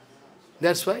way.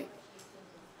 That's why.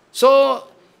 So,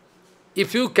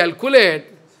 if you calculate,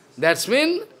 that's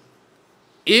mean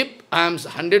If I am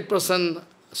 100%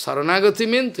 Saranagati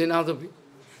means Tinadapi.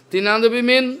 Tinadapi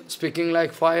means speaking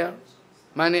like fire,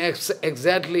 meaning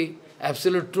exactly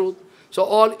absolute truth. So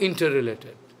all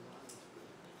interrelated.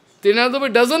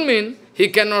 Tinadapi doesn't mean he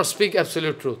cannot speak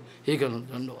absolute truth. He cannot,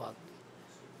 Dandavad.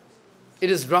 It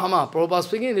is drama. Prabhupada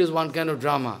speaking, it is one kind of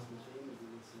drama.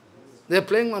 They are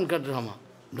playing one kind of drama.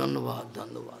 Dandavad, Dandavad,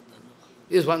 Dandavad.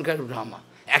 It is one kind of drama.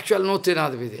 Actual no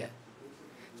Tinadapi there.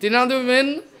 Tinadapi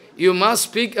means you must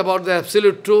speak about the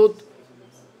absolute truth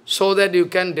so that you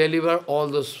can deliver all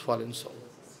those fallen souls.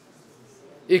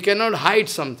 You cannot hide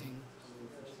something.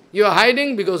 You are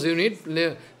hiding because you need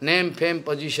name, fame,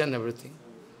 position, everything.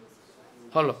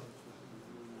 Hello.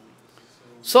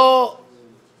 So,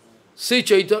 Sri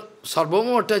Chaitanya,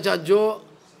 Sarvabhauma Bhattacharya,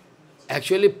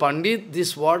 actually Pandit,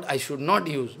 this word I should not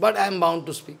use, but I am bound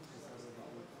to speak.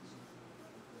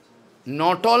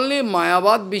 Not only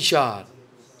Mayavad Vichar,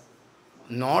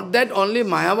 not that only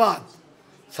Mayavad,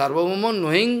 Sarvabhauma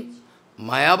knowing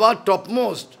Mayavad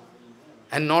topmost,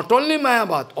 and not only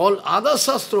Mayavad, all other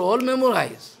Shastra, all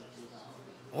memorize,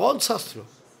 all Shastra,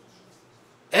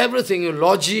 everything,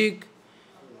 logic,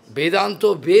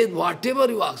 Vedanta, Ved, whatever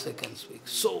you ask, I can speak.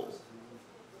 So,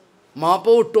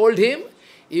 Mahaprabhu told him,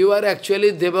 you are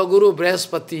actually Devaguru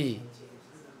Brihaspati.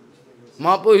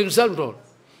 Mahaprabhu himself told,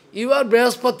 you are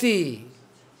Brihaspati,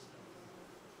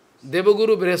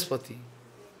 Devaguru Brihaspati.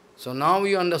 So now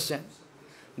you understand.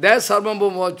 That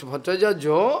Sarvabhauma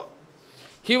Bhattacharya,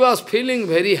 he was feeling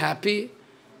very happy,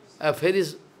 very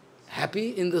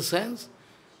happy in the sense,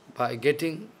 by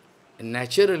getting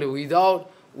naturally,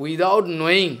 without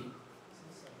knowing,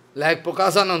 like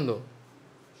Prakasananda.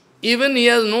 Even he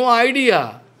has no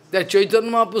idea that Chaitanya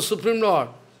Mahaprabhu is Supreme Lord.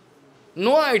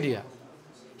 No idea.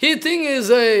 He thinks he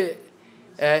is a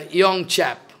young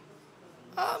chap.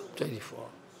 I'm 24.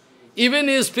 Even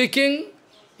he is speaking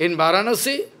in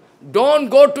Varanasi, don't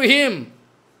go to him.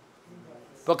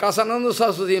 Prakasananda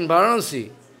Saraswati in Varanasi,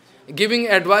 giving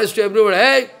advice to everyone,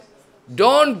 hey,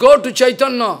 don't go to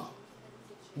Chaitanya.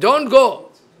 Don't go.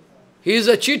 He is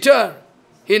a cheater.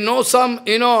 He knows some,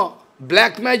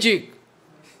 black magic.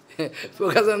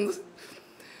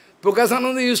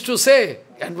 Prakasananda used to say,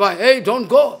 advice, hey, don't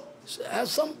go. Have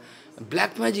some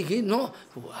black magic.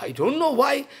 I don't know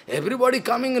why everybody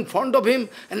coming in front of him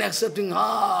and accepting,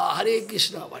 Hare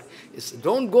Krishna.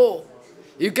 Don't go.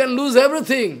 You can lose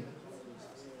everything.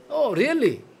 Oh,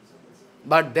 really?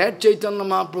 But that Chaitanya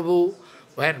Mahaprabhu,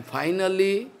 when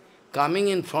finally coming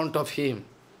in front of him,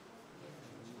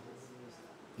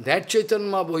 that Chaitanya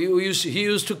Mahaprabhu, he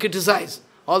used to criticize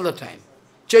all the time.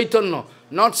 Chaitanya,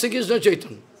 not Sri Krishna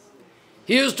Chaitanya.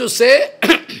 He used to say,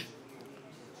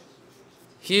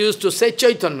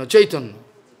 Chaitanya, Chaitanya.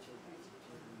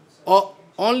 Or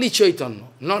only Chaitanya,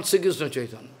 not Sri Krishna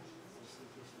Chaitanya.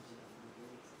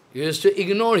 He used to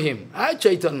ignore him.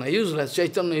 Chaitanya, useless,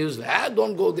 Chaitanya, useless.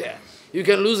 Don't go there. You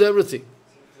can lose everything.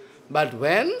 But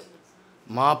when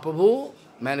Mahaprabhu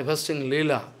manifesting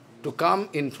Leela to come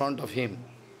in front of him,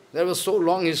 there was so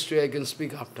long history I can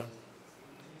speak after.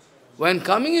 When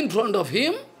coming in front of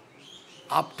him,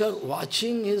 after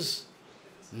watching his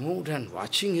mood and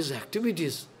watching his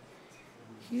activities,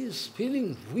 he is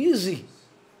feeling wheezy.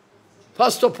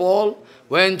 First of all,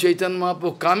 when Chaitanya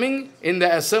Mahaprabhu coming in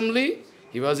the assembly,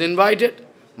 he was invited.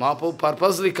 Mahaprabhu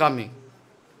purposely coming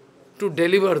to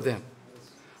deliver them.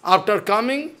 After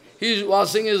coming, he is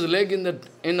washing his leg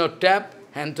in a tap,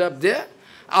 hand tap there.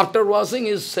 After washing,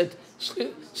 he is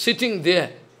sitting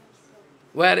there,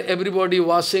 where everybody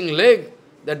washing leg,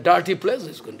 that dirty place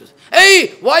is going to say, hey,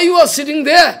 why you are sitting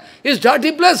there? It's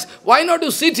dirty place. Why not you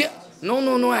sit here?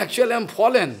 No, actually I am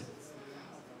fallen.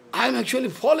 I am actually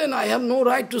fallen. I have no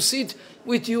right to sit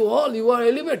with you all. You are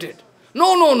elevated.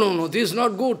 No, this is not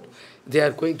good. They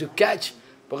are going to catch,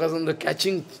 because on the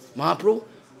catching Mahaprabhu,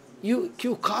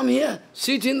 you come here,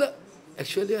 sit in the...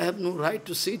 Actually, I have no right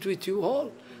to sit with you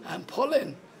all. I am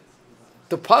fallen.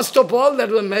 The first of all, that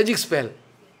was magic spell.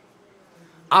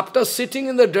 After sitting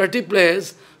in the dirty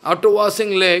place, after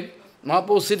washing leg,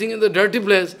 Mahaprabhu sitting in the dirty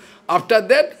place, after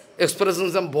that,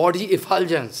 expressing some body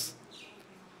effulgence.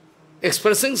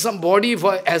 Expressing some body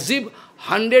as if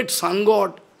 100 sun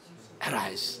god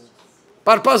arise.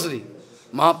 Purposely.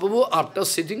 Mahaprabhu, after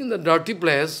sitting in the dirty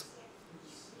place,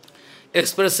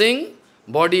 expressing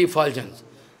body effulgence.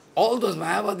 All those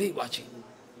Mayavadi watching.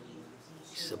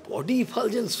 It's a body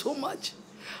effulgence so much.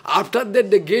 After that,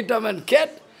 they get up and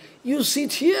cat, you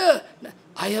sit here.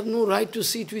 I have no right to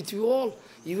sit with you all.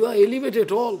 You are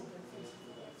elevated all.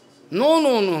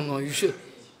 No. You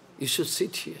should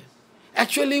sit here.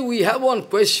 Actually, we have one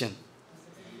question.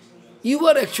 You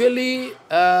are actually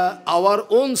our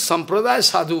own Sampradaya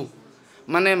sadhu.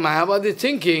 Mane Mayavadi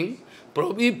thinking,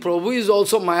 Prabhu is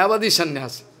also Mayavadi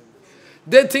sannyasi.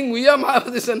 They think we are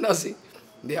Mayavadi sannyasi.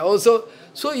 They are also,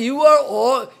 so you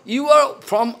are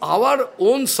from our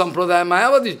own sampradaya,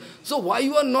 Mayavadi. So why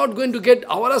you are not going to get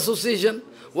our association?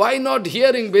 Why not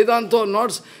hearing Vedanta,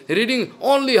 not reading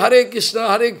only Hare Krishna,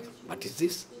 Hare... What is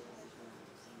this?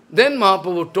 Then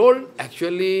Mahaprabhu told,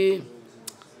 actually,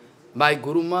 my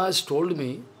Guru Maharaj told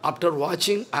me, after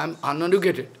watching, I am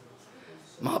uneducated.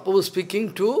 Mahaprabhu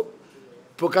speaking to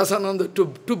Prakasananda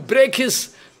to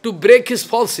break his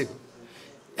falsehood.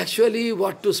 Actually,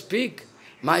 what to speak?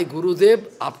 My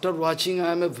Gurudev, after watching,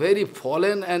 I am a very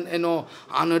fallen and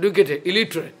uneducated,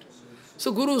 illiterate.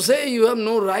 So Guru say, you have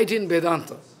no right in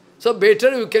Vedanta. So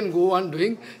better you can go on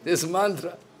doing this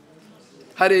mantra,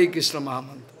 Hare Krishna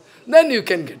Mahamantra. Then you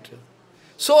can get it.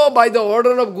 So by the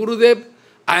order of Gurudev,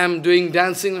 I am doing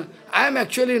dancing. I am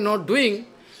actually not doing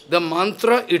the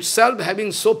mantra itself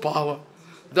having so power.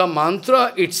 The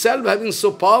mantra itself having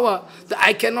so power that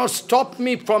I cannot stop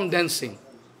me from dancing.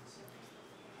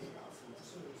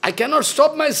 I cannot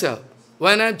stop myself.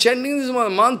 When I am chanting this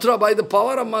mantra, by the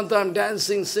power of mantra, I am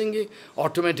dancing, singing,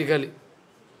 automatically.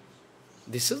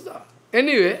 This is the...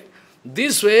 Anyway,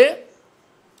 this way,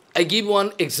 I give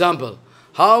one example.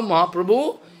 How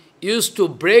Mahaprabhu used to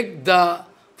break the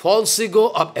false ego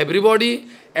of everybody,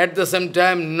 at the same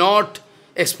time not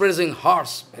expressing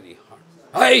harsh, very hard.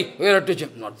 Hey, we are to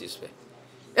jump, not this way.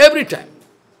 Every time.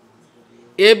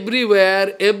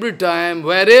 Everywhere, every time,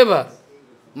 wherever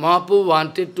Mahaprabhu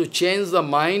wanted to change the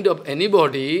mind of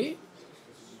anybody,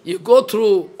 you go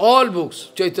through all books,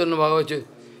 Chaitanya Bhagavatam,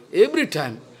 every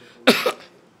time,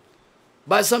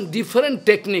 by some different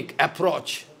technique,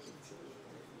 approach.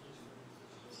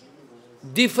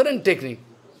 Different technique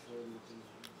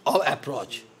of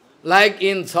approach. Like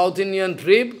in South Indian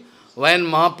trip, when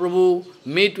Mahaprabhu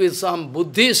meet with some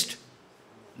Buddhist,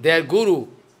 their guru,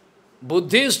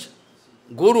 Buddhist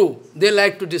guru, they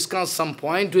like to discuss some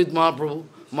point with Mahaprabhu.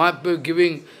 Mahaprabhu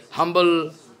giving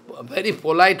humble, very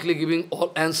politely giving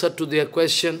all answer to their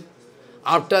question.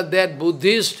 After that,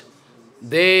 Buddhist,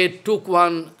 they took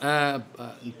one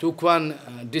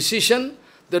decision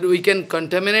that we can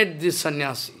contaminate this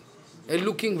sannyasi.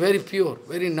 Looking very pure,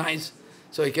 very nice.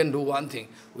 So we can do one thing.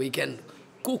 We can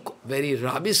cook very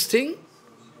rubbish thing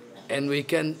and we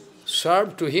can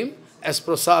serve to him as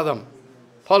prasadam.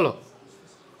 Follow.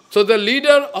 So the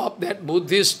leader of that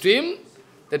Buddhist stream,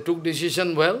 they took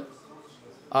decision, well,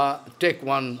 take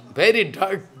one very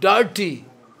dirty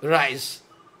rice.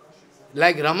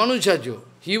 Like Ramanujarya,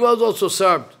 he was also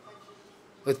served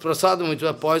with prasadam, which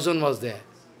was poison was there.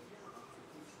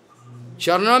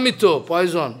 Charnamito,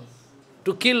 poison,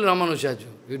 to kill Ramanujarya.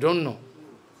 You don't know.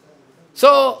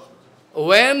 So,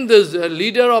 when the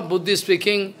leader of Buddhist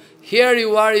speaking, here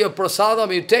you are, your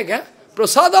prasadam, you take,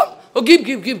 Prasadam? Oh,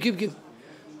 give.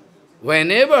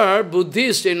 Whenever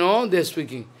Buddhists, they're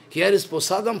speaking, here is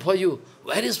prasadam for you.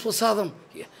 Where is prasadam?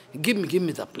 Here. Give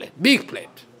me the plate, big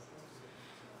plate.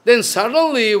 Then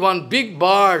suddenly one big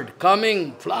bird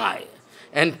coming, fly,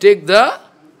 and take the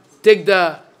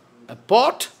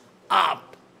pot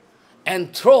up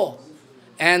and throw.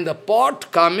 And the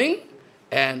pot coming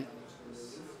and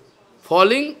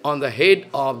falling on the head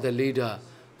of the leader,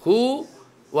 who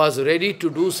was ready to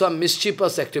do some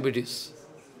mischievous activities,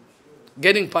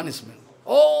 getting punishment.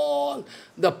 All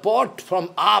the pot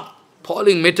from up,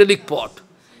 falling metallic pot,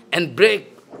 and break,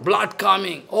 blood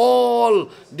coming, all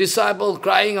disciples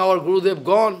crying, our Gurudev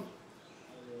gone.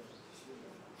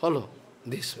 Follow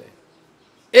this way.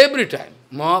 Every time,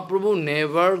 Mahaprabhu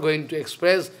never going to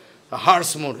express a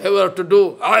harsh mood, ever to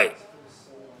do,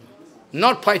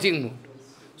 not fighting mood.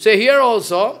 So here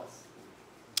also,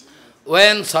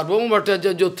 when Sarvabhauma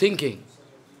Bhattacharya thinking,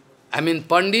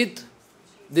 Pandit,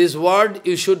 this word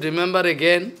you should remember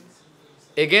again.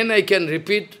 Again I can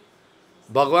repeat,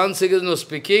 Bhagavan Sri Krishna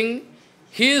speaking,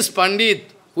 he is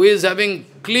Pandit who is having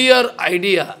clear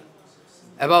idea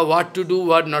about what to do,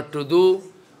 what not to do,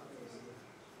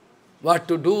 what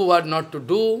to do, what not to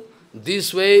do.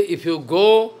 This way, if you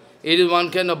go, it is one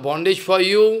kind of bondage for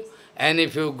you, and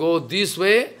if you go this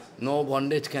way, no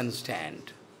bondage can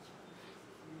stand.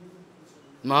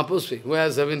 Mahaprabhu, who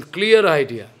has having clear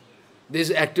idea, these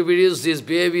activities, this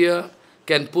behavior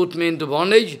can put me into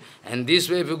bondage, and this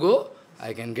way if you go,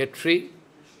 I can get free.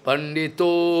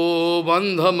 Pandito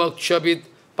bandhamakshabit.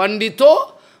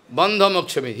 Pandito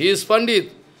bandhamakshabit. He is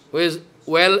Pandit, who is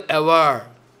well aware,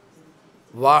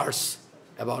 words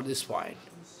about this point.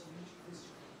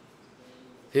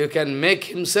 He can make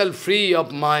himself free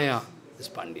of Maya, this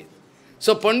Pandit.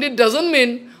 So Pandit doesn't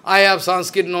mean I have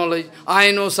Sanskrit knowledge,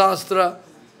 I know Shastra,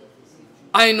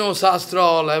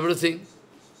 all, everything.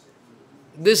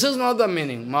 This is not the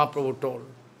meaning Mahaprabhu told.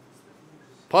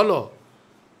 Follow.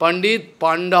 Pandit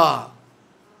Panda.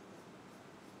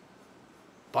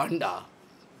 Panda.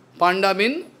 Panda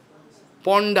means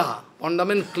Ponda. Ponda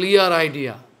means clear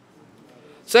idea.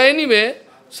 So anyway,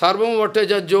 Sarvam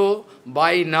Bhattacharya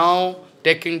by now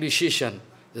taking decision.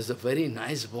 This is a very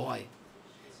nice boy,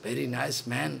 very nice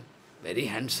man, very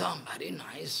handsome, very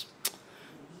nice.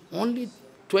 Only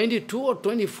 22 or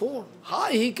 24. How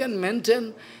he can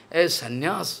maintain a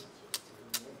sannyas?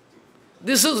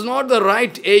 This is not the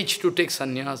right age to take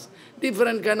sannyas.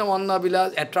 Different kind of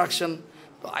annabilas, attraction.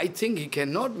 I think he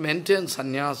cannot maintain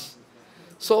sannyas.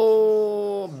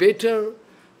 So, better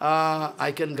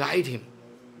I can guide him.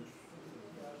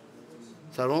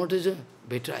 Sarvamataja,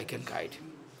 better I can guide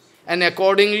him. And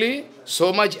accordingly,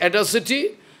 so much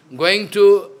audacity, going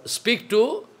to speak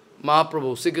to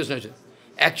Mahaprabhu, Sri Krishna.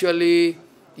 Actually,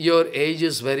 your age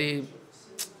is very...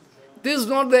 This is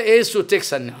not the age to take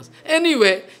sannyas.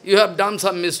 Anyway, you have done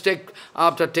some mistake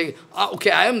after taking...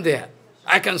 okay, I am there.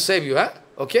 I can save you, huh?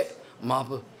 Okay?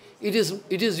 Mahaprabhu, it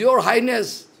is your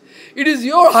highness. It is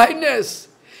your highness.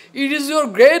 It is your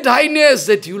great highness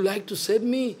that you like to save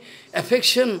me.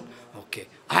 Affection. Okay,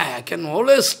 I can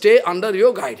always stay under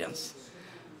your guidance.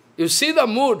 You see the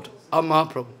mood of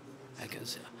Mahaprabhu. I can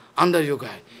say, under your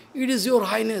guidance. It is your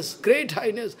highness, great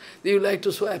highness, that you like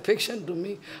to show affection to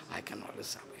me. I can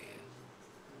always obey.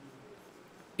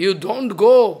 You don't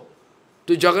go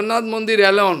to Jagannath Mandir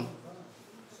alone.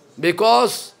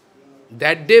 Because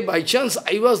that day, by chance,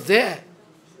 I was there.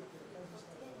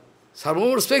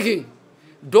 Sarvamur speaking.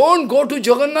 Don't go to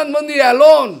Jagannath Mandir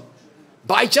alone.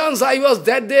 By chance, I was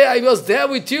that day, I was there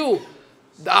with you.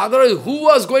 The other, who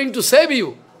was going to save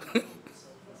you?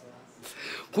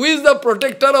 Who is the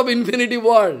protector of infinity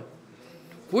world?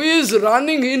 Who is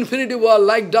running infinity world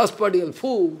like dust particle?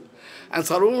 Who? And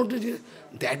Sarvamurti,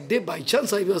 that day, by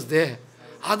chance, I was there.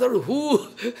 Other, who?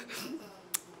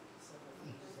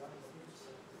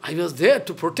 I was there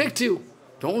to protect you.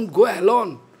 Don't go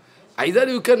alone. Either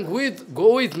you can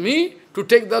go with me to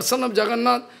take darshan of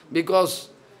Jagannath, because,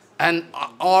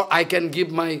 or I can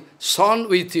give my son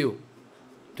with you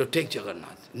to take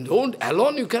Jagannath. Don't,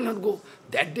 alone you cannot go.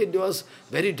 That day there was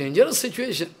very dangerous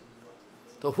situation.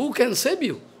 So who can save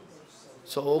you?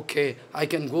 So okay, I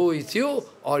can go with you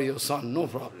or your son, no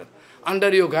problem.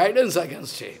 Under your guidance I can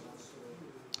stay.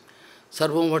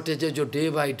 Sarvam Bhattacharya day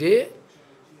by day,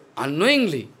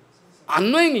 unknowingly,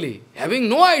 having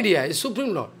no idea, is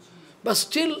Supreme Lord. But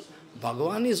still,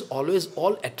 Bhagavan is always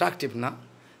all attractive, na?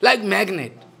 Like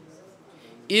magnet.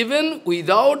 Even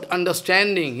without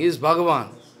understanding he is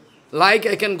Bhagavan, like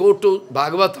I can go to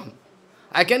Bhagavatam.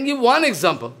 I can give one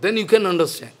example, then you can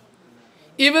understand.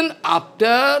 Even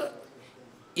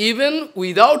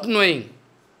without knowing,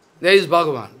 there is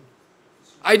Bhagavan.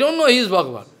 I don't know he is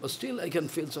Bhagavan, but still I can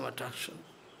feel some attraction.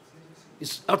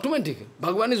 It's automatic.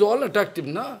 Bhagavan is all attractive,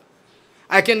 na?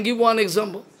 I can give one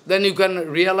example, then you can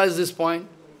realize this point.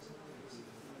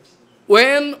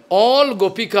 When all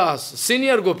gopikas,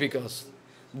 senior gopikas,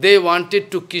 they wanted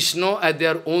to Krishna as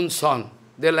their own son.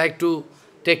 They like to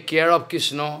take care of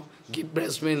Krishna, give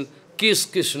breast milk, kiss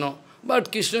Krishna.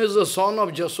 But Krishna is the son of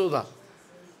Jasoda.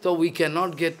 So we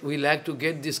cannot get, we like to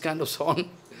get this kind of son.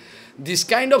 This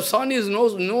kind of son is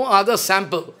no other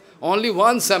sample. Only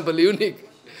one sample, unique.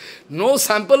 No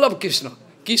sample of Krishna.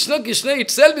 Krishna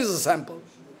itself is a sample.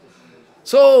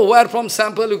 So where from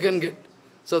sample you can get?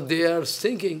 So they are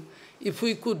thinking, if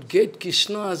we could get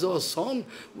Krishna as our son,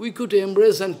 we could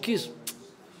embrace and kiss.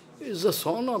 He is the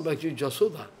son of actually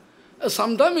Jasoda.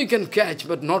 Sometimes we can catch,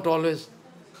 but not always.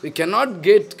 We cannot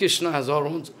get Krishna as our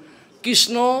own.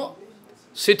 Krishna,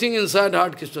 sitting inside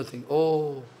heart, Krishna thinks,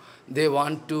 oh, they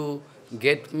want to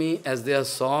get me as their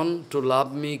son, to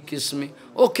love me, kiss me.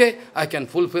 Okay, I can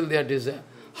fulfill their desire.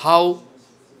 How?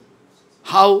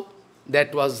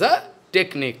 That was the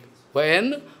technique.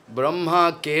 When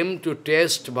Brahma came to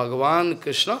test Bhagavan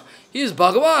Krishna, he is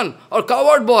Bhagavan or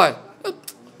coward boy.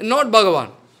 Not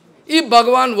Bhagavan. If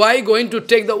Bhagavan, why going to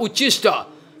take the Uchishta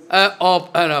of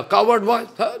a coward boy?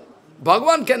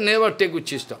 Bhagavan can never take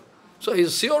Uchishta. So he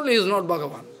surely is not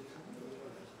Bhagavan.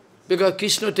 Because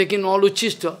Krishna taking all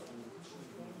Uchishta.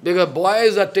 Because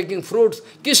boys are taking fruits.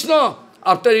 Krishna,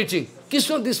 after eating,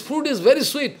 Krishna, this fruit is very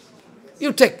sweet.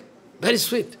 You take, very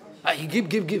sweet.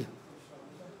 Give.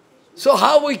 So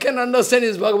how we can understand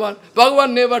is Bhagavan?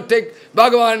 Bhagavan never take,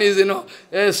 Bhagavan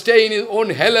is, stay in his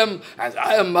own helm, as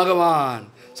I am Bhagavan.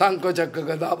 Sankha Chakra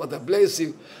Gadapata, bless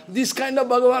you. This kind of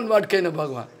Bhagavan, what kind of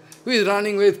Bhagavan? Who is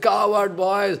running with coward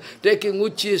boys, taking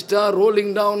Uchishta,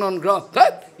 rolling down on ground.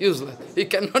 That useless. He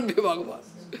cannot be Bhagavan.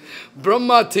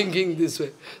 Brahma thinking this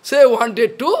way. So he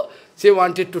wanted to She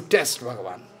wanted to test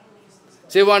Bhagavan.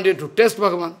 She wanted to test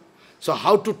Bhagavan. So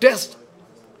how to test?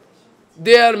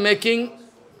 They are making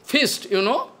feast,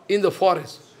 in the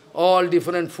forest. All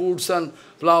different foods and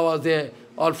flowers, they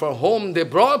all for home they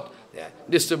brought, they are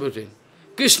distributing.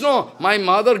 Krishna, my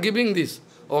mother giving this.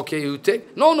 Okay, you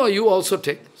take. No, you also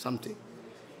take something.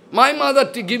 My mother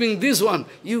giving this one.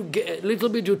 You get a little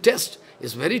bit, you test.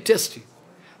 It's very tasty.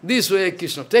 This way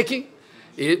Krishna taking.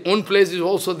 His own place is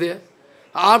also there.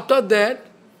 After that,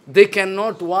 they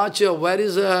cannot watch where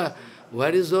is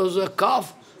those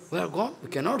calf? Where gone? We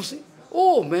cannot see.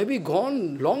 Oh, maybe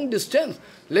gone long distance.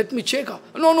 Let me check out.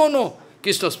 No.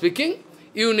 Krishna speaking,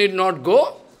 you need not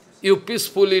go. You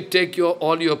peacefully take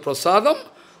all your prasadam.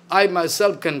 I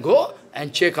myself can go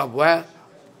and check up where.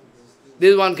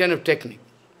 This is one kind of technique.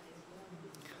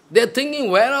 They are thinking,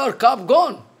 where our calf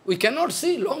gone? We cannot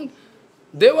see long.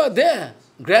 They were there,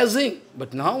 grazing.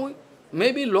 But now,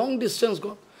 maybe long distance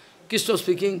gone. Krishna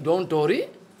speaking, don't worry.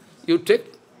 You take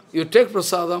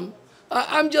prasadam.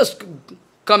 I'm just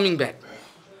coming back.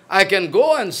 I can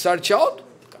go and search out.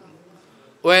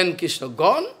 When Krishna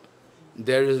gone,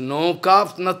 there is no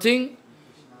calf, nothing.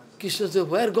 Krishna said,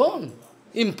 where gone?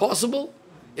 Impossible.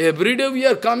 Every day we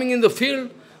are coming in the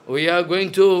field. We are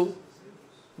going to...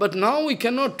 But now we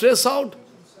cannot trace out.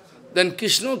 Then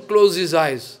Krishna closed his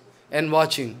eyes and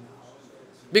watching.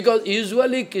 Because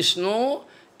usually Krishna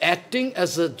acting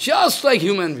as just like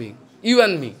human being, you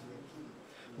and me.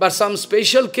 But some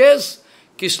special case,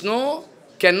 Krishna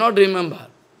cannot remember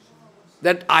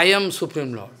that I am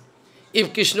Supreme Lord.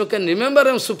 If Krishna can remember I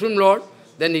am Supreme Lord,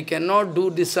 then he cannot do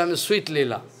this some sweet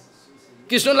lila.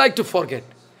 Krishna like to forget.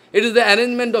 It is the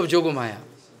arrangement of Yogamaya.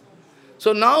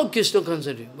 So now Krishna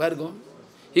considering, where gone?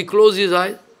 He closed his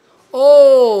eyes.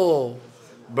 Oh,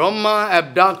 Brahma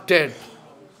abducted.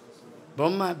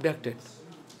 Brahma abducted.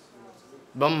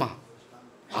 Brahma.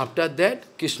 After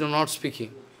that, Krishna not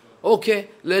speaking. Okay,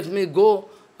 let me go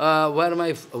where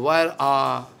my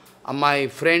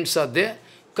friends are there.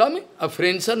 Coming,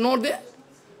 friends are not there.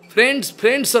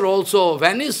 Friends are also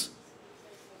vanished.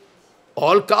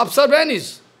 All calves are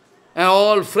vanished. And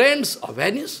all friends are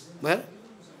vanished.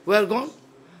 Where gone?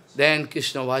 Then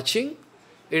Krishna watching.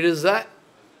 It is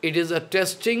a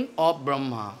testing of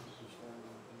Brahma.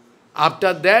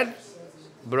 After that,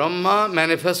 Brahma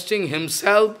manifesting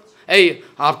himself.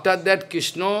 After that,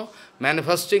 Krishna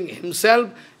manifesting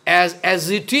himself as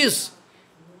it is.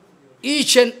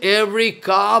 Each and every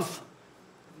calf,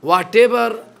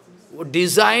 whatever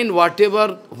design,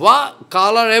 whatever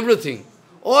color, everything,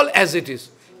 all as it is.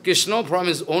 Krishna from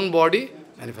his own body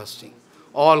manifesting.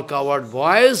 All covered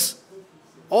boys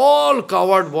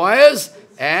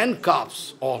and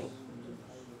calves, all.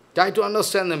 Try to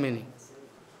understand the meaning.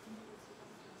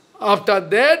 After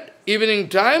that, evening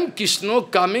time, Krishna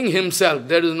coming himself.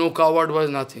 There is no covered boys,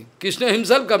 nothing. Krishna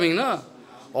himself coming, na?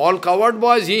 All covered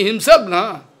boys, he himself,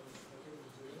 na?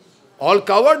 All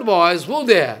covered boys, who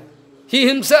there? He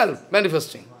himself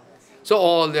manifesting. So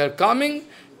all they are coming,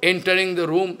 entering the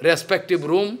room, respective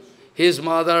room, his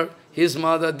mother,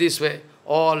 this way,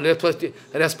 all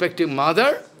respective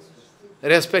mother,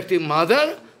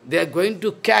 they are going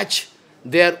to catch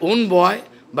their own boy,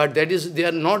 but they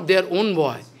are not their own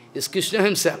boy. It's Krishna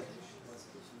himself.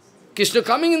 Krishna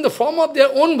coming in the form of their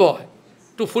own boy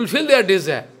to fulfill their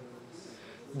desire.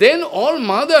 Then all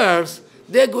mothers,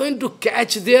 they are going to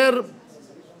catch their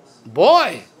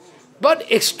boy. But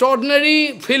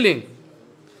extraordinary feeling.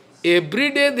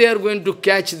 Every day they are going to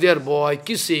catch their boy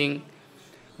kissing.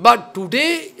 But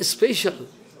today is special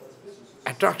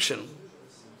attraction.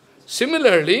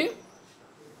 Similarly,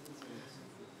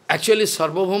 actually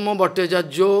Sarvabhauma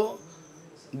Bhattacharya,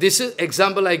 this is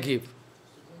example I give.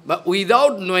 But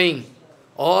without knowing,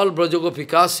 all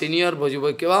Brajagopikas, senior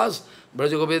Brajagopikas,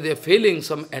 they are feeling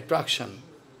some attraction.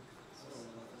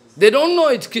 They don't know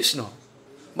it's Krishna,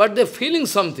 but they are feeling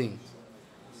something.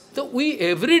 So we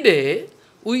every day,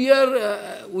 we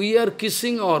are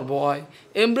kissing our boy,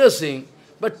 embracing,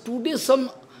 but today some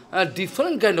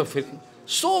different kind of feeling.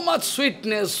 So much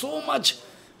sweetness, so much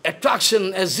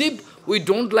attraction, as if we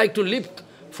don't like to lift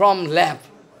from lap.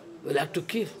 We like to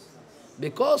keep.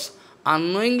 Because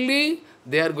unknowingly,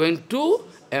 they are going to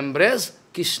embrace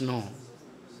Krishna.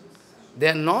 They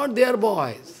are not their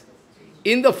boys.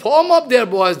 In the form of their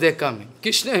boys, they are coming.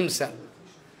 Krishna himself.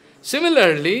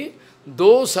 Similarly,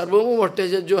 though Sarvabhauma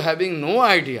Bhattacharya having no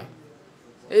idea,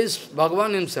 is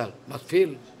Bhagavan himself, must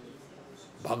feel.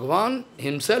 Bhagavan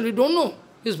himself, we don't know.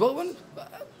 Is Bhagavan.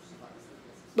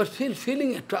 But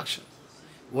feeling attraction.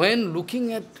 When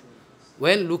looking at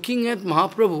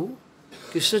Mahaprabhu,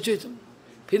 Krishna Chaitanya,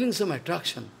 feeling some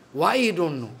attraction. Why he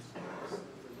don't know?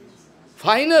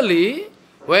 Finally,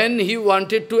 when he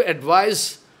wanted to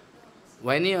advise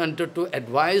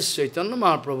Chaitanya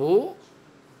Mahaprabhu,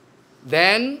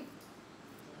 then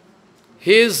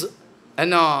his,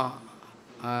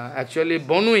 actually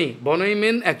Bonui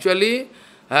means actually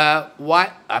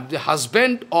the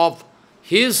husband of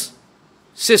his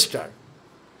sister.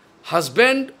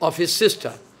 Husband of his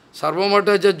sister. Sarvabhauma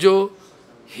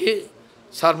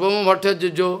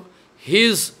Bhattacharya,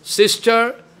 his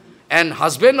sister and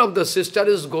husband of the sister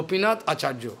is Gopinath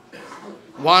Acharya.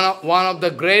 One of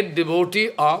the great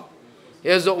devotee of,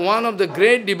 one of the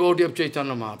great devotee of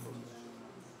Chaitanya Mahaprabhu.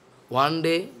 One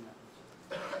day,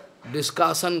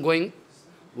 discussion going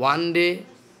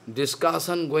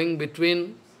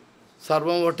between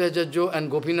Sarvabhauma Bhattacharya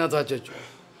and Gopinath Acharya.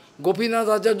 Gopinath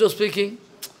Acharya speaking,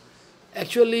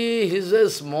 actually he is a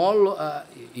small,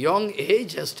 young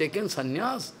age, has taken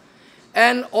sannyas.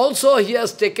 And also he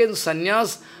has taken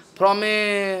sannyas from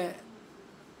a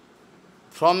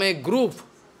group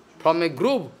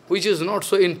which is not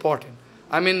so important.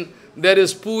 I mean, there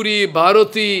is Puri,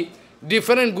 Bharati,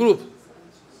 different group.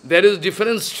 There is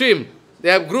different stream. They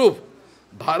have group.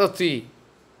 Bharati,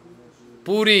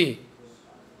 Puri,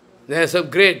 they are some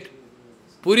great.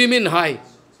 Puri means high,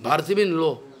 Bharati means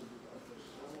low.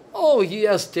 Oh, he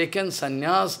has taken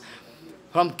sannyas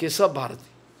from Keshav Bharati.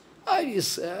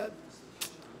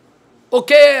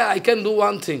 Okay, I can do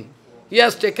one thing. He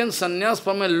has taken sannyas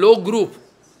from a low group.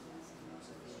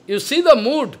 You see the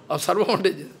mood of Sarvabhauma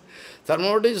Bhattacharya.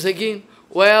 Sarvabhauma Bhattacharya is saying,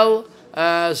 well,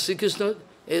 Sri Krishna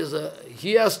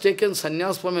he has taken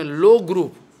sannyas from a low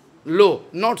group, low,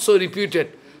 not so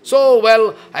reputed. So,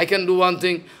 well, I can do one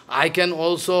thing. I can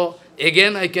also,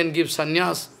 again I can give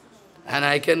sannyas and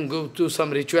I can go to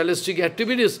some ritualistic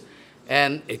activities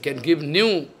and I can give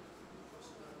new.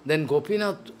 Then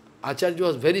Gopinath Acharya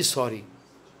was very sorry.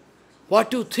 What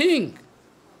do you think?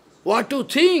 What do you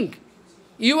think?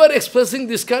 You are expressing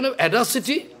this kind of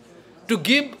audacity to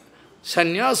give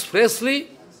sannyas freshly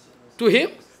to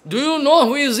him? Do you know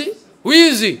who is he? Who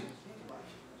is he?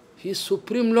 He is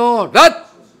Supreme Lord. What?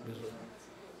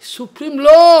 Supreme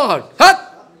Lord.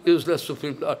 What? Useless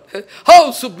Supreme Lord.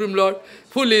 How Supreme Lord?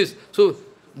 Foolish. So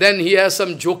then he has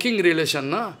some joking relation,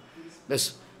 na?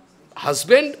 This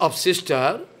husband of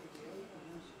sister,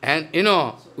 and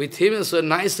with him is a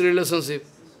nice relationship.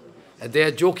 They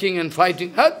are joking and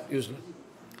fighting. What? Useless.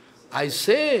 I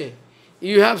say,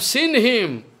 you have seen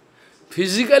him.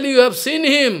 Physically you have seen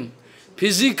him.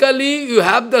 Physically you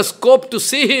have the scope to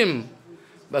see him.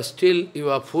 But still you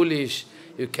are foolish.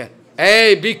 You can.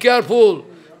 Hey, be careful.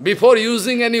 Before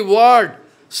using any word,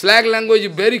 slang language, be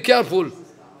very careful.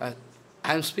 I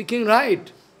am speaking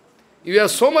right. You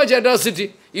have so much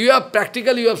audacity. You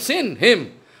have seen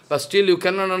him. But still you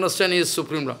cannot understand he is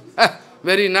Supreme Lord.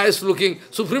 Very nice looking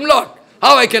Supreme Lord.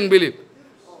 How I can believe?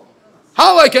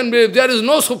 How I can believe? There is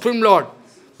no Supreme Lord.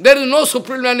 There is no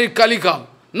Supreme Lord in Kalikal.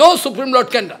 No Supreme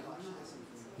Lord can die.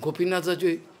 Gopinath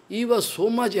Acharya, he was so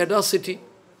much audacity.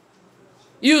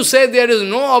 You say there is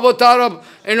no avatar of,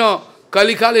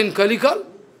 Kalikal in Kalikal?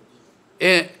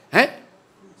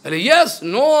 Yes,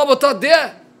 no avatar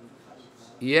there.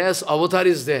 Yes, avatar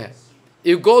is there.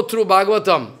 You go through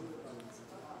Bhagavatam,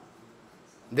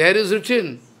 there is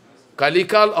written,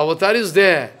 Kalikal avatar is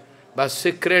there, but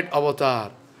secret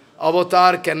avatar.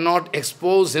 Avatar cannot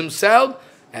expose himself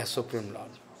as Supreme Lord.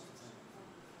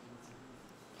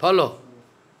 Follow?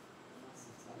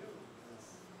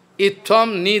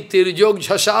 Ittham ni tirjog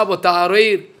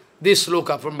jhasavatarir. This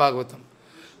sloka from Bhagavatam.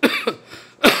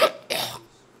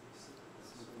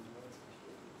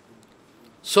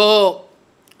 So,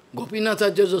 Gopinath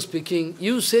Acharya was speaking,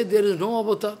 you say there is no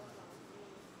avatar.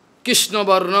 Krishna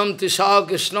varnam tisha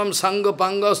krishnam sanga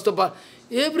pangastapa.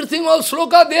 Everything, all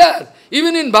sloka there.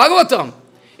 Even in Bhagavatam.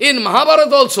 In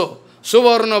Mahabharata also.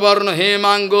 Suvarna varna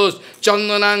hemangos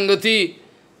chandanangati.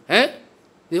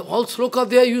 They all sloka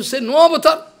there. You say no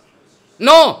avatar.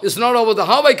 No, it's not avatar.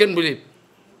 How I can believe?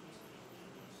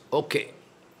 Okay.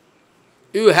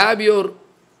 You have your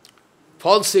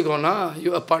false ego, na?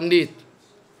 You are Pandit.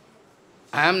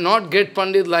 I am not great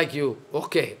Pandit like you.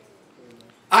 Okay.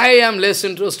 I am less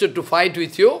interested to fight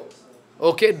with you.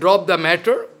 Okay, drop the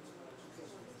matter.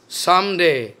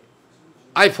 Someday,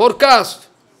 I forecast,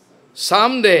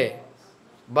 someday,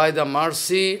 by the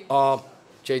mercy of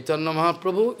Chaitanya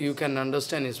Mahaprabhu, you can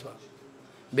understand his word.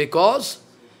 Because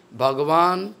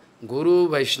Bhagavan, Guru,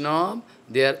 Vaishnava,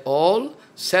 they are all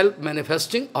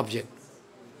self-manifesting object.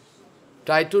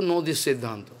 Try to know this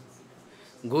Siddhanta.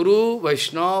 Guru,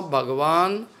 Vaishnava,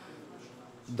 Bhagavan,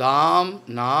 Dham,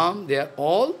 Nam, they are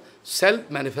all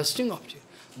self-manifesting object.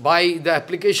 By the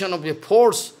application of a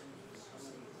force,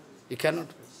 you cannot.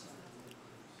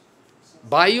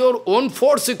 By your own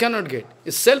force you cannot get.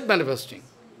 It's self-manifesting.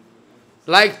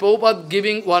 Like Prabhupada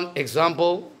giving one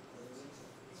example.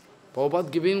 Prabhupada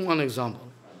giving one example.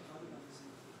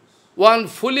 One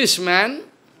foolish man,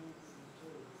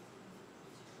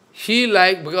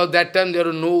 because that time there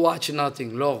was no watch,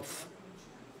 nothing, love.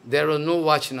 There was no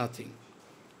watch, nothing.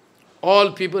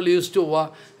 All people used to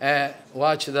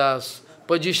watch the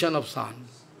position of sun.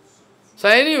 So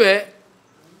anyway,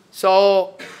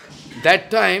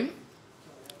 that time,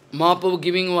 Mahaprabhu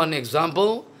giving one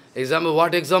example.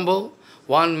 What example?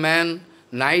 One man,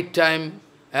 night time,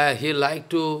 he like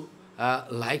to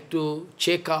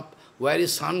check up where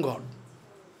is sun god.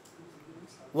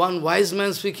 One wise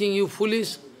man speaking, you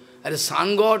foolish, as a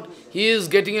sun god, he is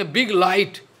getting a big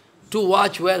light to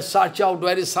watch search out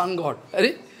where is sun god.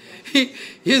 He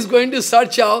is going to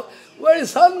search out where is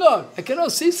sun god. I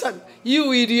cannot see sun.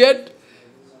 You idiot,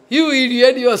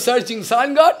 you are searching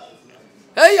sun god.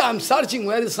 Hey, I am searching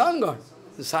where is sun god.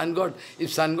 The sun god,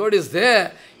 if sun god is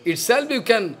there, itself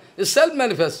is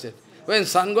self-manifested. When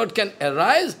sun god can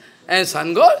arise, and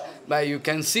sun god, you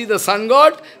can see the sun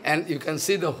god, and you can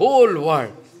see the whole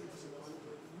world.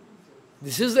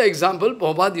 This is the example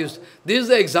Prabhupada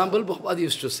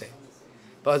used to say.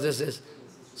 Prabhupada says,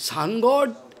 sun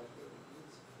god,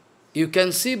 you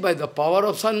can see by the power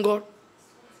of sun god.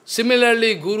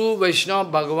 Similarly, Guru, Vaishnava,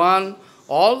 Bhagavan,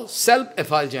 all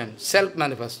self-effulgent,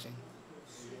 self-manifesting.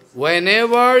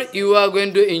 Whenever you are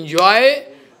going to enjoy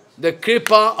the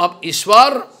kripa of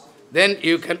Ishwar, then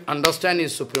you can understand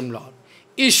His Supreme Lord.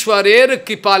 Ishwarer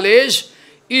kipalesh,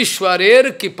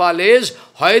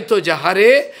 hoito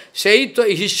jahare, seito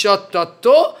ihishwat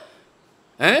tattva,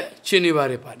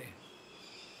 chinivare pare.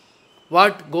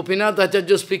 What Gopinath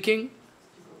Acharya speaking?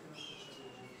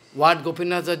 What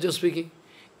Gopinath Acharya speaking?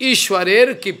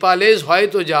 Ishwarer kipalesh,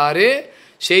 hoito jahare,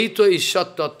 seito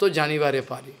ihishwat tattva, janivare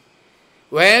pare.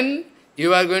 When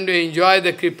you are going to enjoy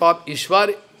the kripa of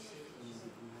Ishwar,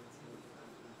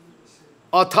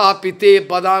 atha pite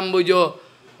padambujo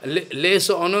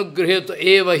leso anugrihito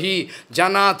evahi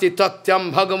janati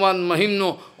tatyam bhagavan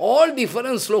mahimno. All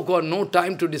different slokas, no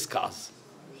time to discuss.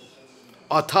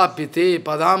 Atha pite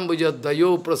padambujo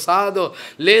dayo prasado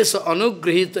leso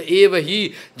anugrihito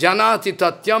evahi janati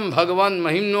tatyam bhagavan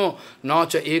mahimno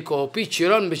nacha ekopi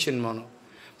chiran vichinmano.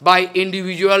 By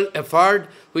individual effort,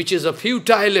 which is a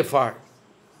futile effort,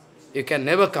 you can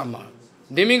never come out.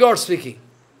 Demigod speaking.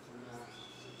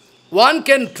 One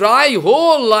can try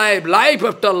whole life, life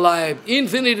after life,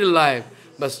 infinity life,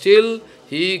 but still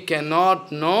he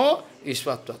cannot know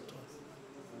Ishwar Tattva.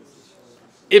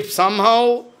 If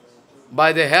somehow,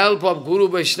 by the help of Guru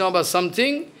Vaishnava or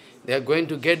something, they are going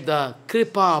to get the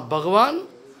kripa of Bhagavan,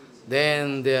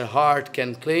 then their heart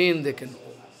can claim, they can.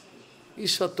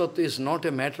 Ishwar Tattva is not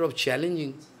a matter of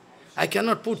challenging. I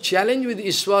cannot put challenge with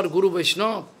Ishwar, Guru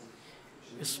Vaishnava.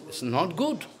 It's not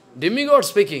good. Demigod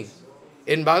speaking.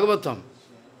 In Bhagavatam,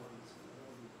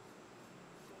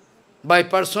 by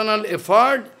personal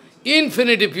effort,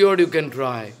 infinity pure you can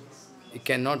try. You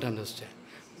cannot understand.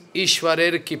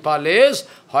 Ishwarer kipales,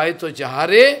 hoito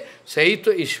jahare,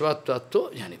 saito ishwar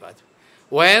tattva janivadi.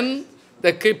 When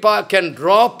the kripa can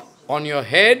drop on your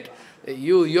head,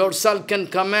 you yourself can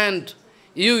comment,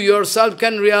 you yourself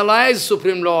can realize,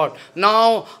 Supreme Lord,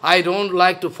 now I don't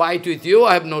like to fight with you,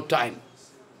 I have no time.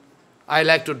 I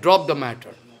like to drop the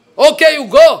matter. Okay, you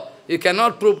go. You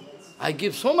cannot prove. I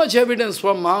give so much evidence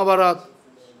from Mahabharata.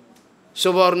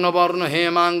 Suvarna varna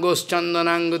hemangos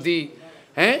chandanangati.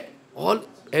 All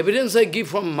evidence I give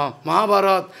from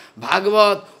Mahabharata,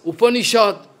 Bhagavat,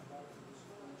 Upanishad.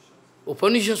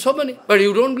 Upanishad, so many. But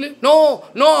you don't believe? No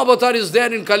avatar is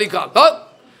there in Kalikal. Huh?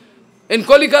 In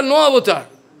Kalikal, no avatar.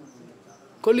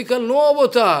 Kalikal, no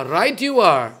avatar. Right you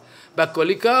are. But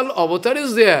Kalikal, avatar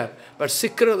is there. But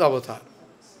secret avatar.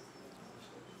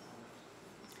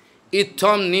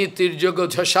 Itham nitirjoga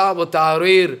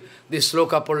dhashavatarir, this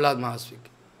sloka Prahlad Maharaj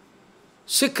speaking.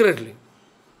 Secretly.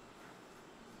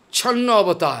 Channa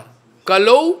avatar.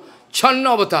 Kalau, Channa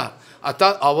avatar.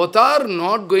 Avatar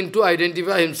not going to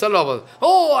identify himself avatar.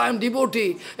 Oh, I am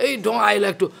devotee. Hey, I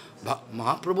like to.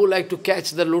 Mahaprabhu like to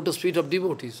catch the lotus feet of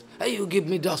devotees. Hey, you give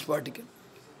me dust particle.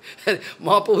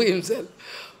 Mahaprabhu himself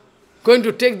going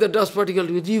to take the dust particle.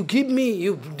 You give me,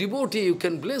 you devotee, you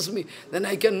can bless me. Then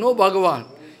I can know Bhagavan.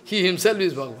 He himself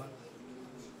is Bhagavan.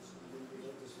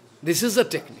 This is the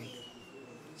technique.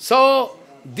 So,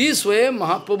 this way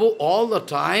Mahaprabhu all the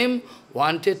time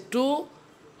wanted to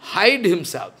hide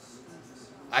himself.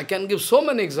 I can give so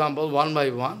many examples, one by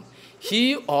one.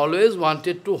 He always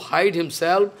wanted to hide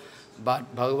himself,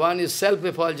 but Bhagavan is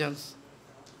self-effulgence.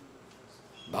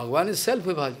 Bhagavan is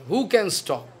self-effulgence. Who can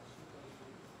stop?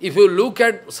 If you look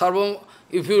at Sarvam,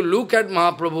 if you look at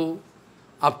Mahaprabhu,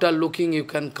 after looking you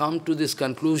can come to this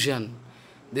conclusion.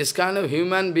 This kind of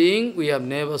human being we have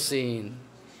never seen.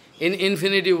 In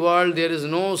infinity world there is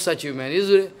no such human. It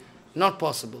is not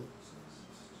possible.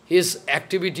 His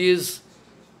activities,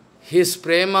 his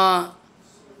prema,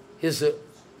 his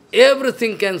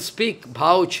everything can speak,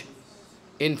 vouch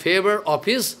in favor of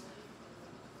his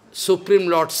Supreme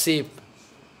Lordship.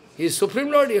 His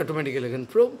Supreme Lord, he automatically can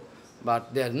prove,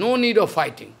 but there is no need of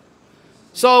fighting.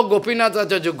 So Gopinath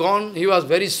Acharya gone, he was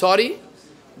very sorry,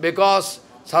 because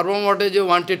Sarvabhauma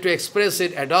wanted to express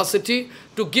his audacity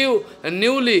to give a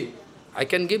newly, I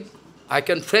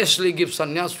can freshly give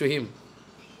sannyas to him.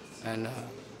 And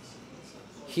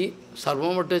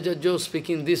Sarvabhauma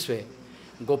speaking this way,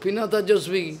 Gopinath Acharya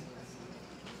speaking,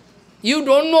 you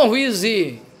don't know who is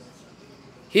he.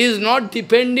 He is not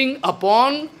depending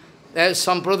upon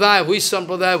sampradaya, which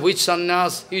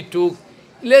sannyas he took,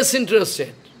 less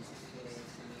interested.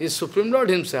 He is Supreme Lord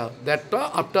himself.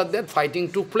 After that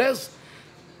fighting took place,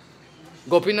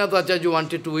 Gopinath Acharya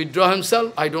wanted to withdraw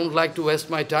himself. I don't like to waste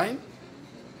my time.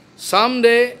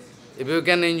 Someday, if you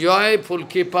can enjoy full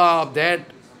kripa of that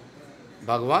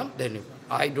Bhagavan, then you,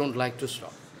 I don't like to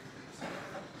stop.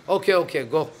 Okay,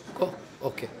 go.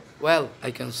 Okay, well,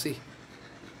 I can see.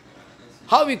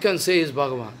 How we can say is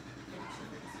Bhagavan?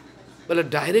 Well,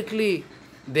 directly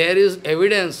there is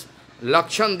evidence,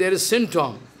 lakshan, there is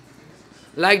symptom.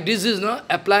 Like this is no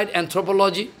applied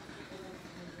anthropology.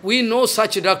 We know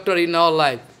such a doctor in our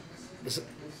life,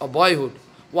 a boyhood.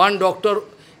 One doctor,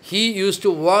 he used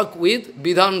to work with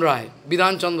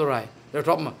Bidhan Chandra Rai, the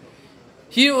top man.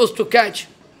 He used to catch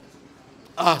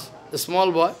us, the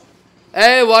small boy.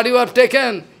 Hey, what you have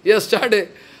taken yesterday?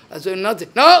 I said, nothing.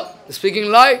 No, speaking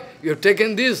lie, you have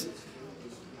taken this.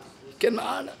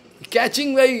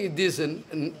 Catching by this,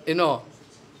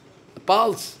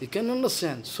 pulse, you can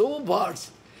understand. So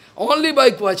birds, only by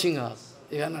watching us,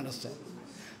 you can understand.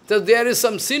 So there is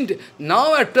some sin.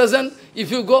 Now at present, if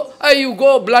you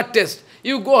go blood test,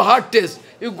 you go heart test,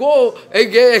 you go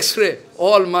X-ray,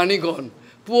 all money gone.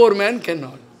 Poor man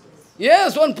cannot.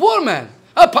 Yes, one poor man.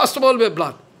 First of all,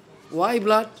 blood. Why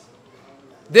blood?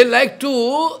 They like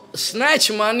to snatch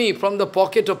money from the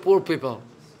pocket of poor people.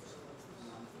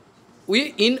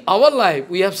 In our life,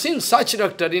 we have seen such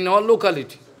doctor in our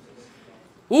locality.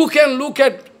 Who can look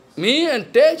at me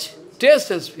and taste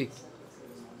and speak?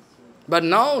 But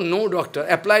now, no doctor.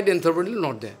 Applied anthropology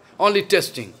not there. Only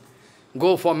testing.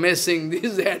 Go for messing,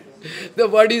 this, that.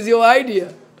 What is your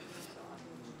idea?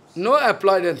 No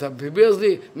applied anthropology.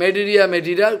 Previously,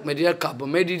 medical.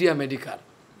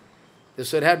 They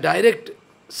should have direct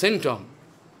symptom.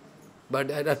 But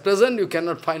at present, you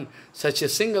cannot find such a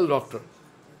single doctor.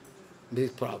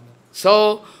 Big problem.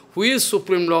 So, who is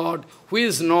Supreme Lord, who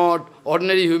is not,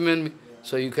 ordinary human being?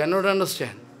 So you cannot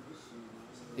understand.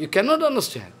 You cannot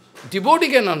understand. Devotee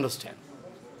can understand.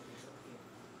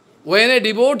 When a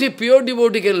devotee, pure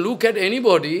devotee can look at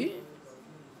anybody,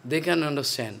 they can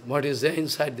understand what is there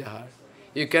inside their heart.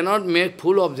 You cannot make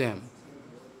fool of them.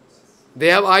 They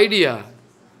have idea.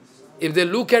 If they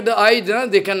look at the idea,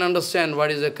 they can understand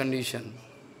what is the condition.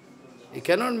 You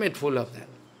cannot make fool of them.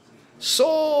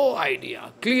 So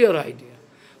idea, clear idea.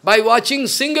 By watching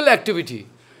single activity,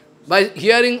 by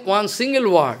hearing one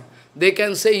single word, they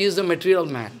can say he is a material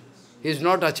man. He is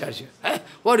not Acharya.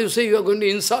 What do you say? You are going to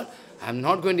insult? I am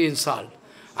not going to insult.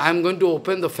 I am going to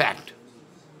open the fact.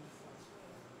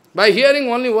 By hearing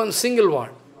only one single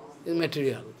word, is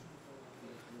material.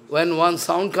 When one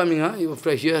sound coming, you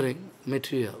after hearing,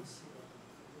 material.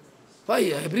 Why?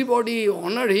 Everybody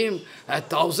honored him,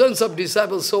 thousands of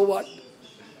disciples, so what?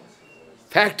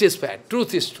 Fact is fact,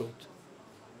 truth is truth.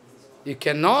 You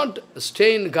cannot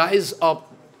stay in guise of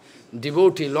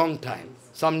devotee long time.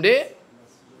 Someday,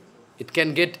 it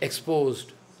can get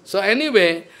exposed. So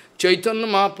anyway, Chaitanya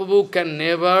Mahaprabhu can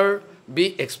never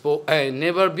be exposed,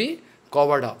 never be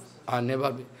covered up,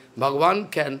 never be.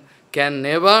 Bhagavan can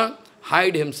never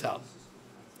hide himself.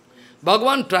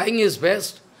 Bhagavan trying his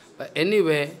best, but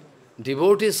anyway,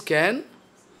 devotees can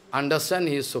understand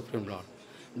he is Supreme Lord.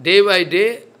 Day by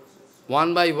day,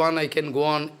 one by one, I can go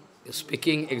on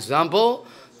speaking example,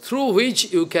 through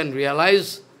which you can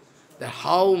realize that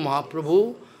how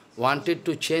Mahaprabhu wanted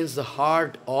to change the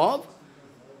heart of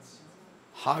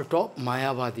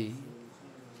Mayavadi.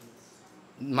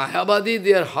 Mayavadi,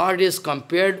 their heart is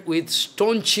compared with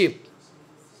stone chip.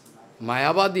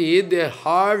 Mayavadi, their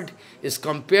heart is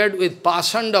compared with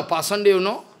pasanda. Pasanda, you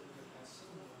know?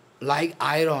 Like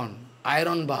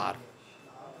iron bar.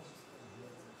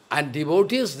 And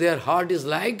devotees, their heart is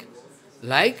like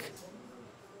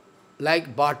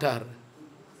butter.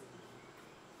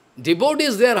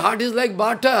 Devotees, their heart is like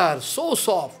butter, so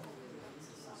soft.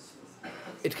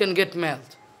 It can get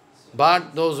melt.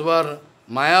 But those who are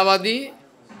Mayavadi,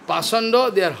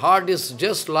 Pasando, their heart is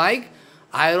just like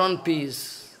iron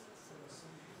piece.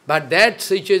 But that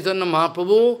Sri Chaitanya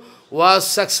Mahaprabhu was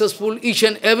successful each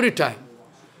and every time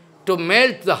to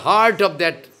melt the heart of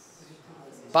that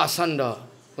Pasanda,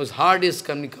 whose heart is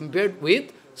compared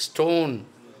with stone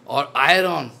or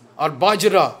iron or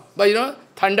Bajra, but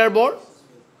thunderbolt.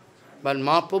 But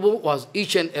Mahaprabhu was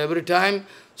each and every time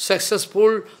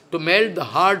successful to melt the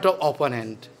heart of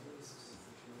opponent.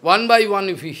 One by one,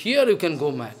 if you hear, you can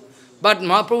go mad. But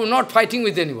Mahaprabhu not fighting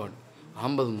with anyone.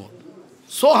 Humble mood.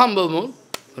 So humble mood,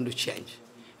 going to change.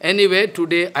 Anyway,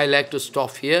 today I like to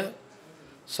stop here.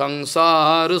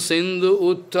 Sangsar Sindhu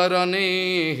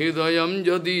Uttarane Hidayam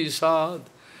Jadi Sad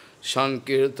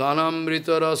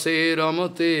Sankirtanamrita Rase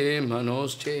Ramate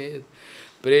Manoschet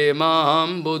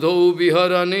Premam Budho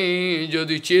Viharane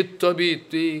Jadi Chitta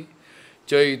Vitti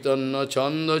Chaitanya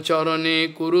Chanda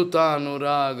Charane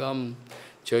Kurutanuragam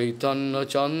Chaitanya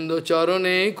Chanda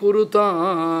Charane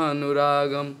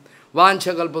Kurutanuragam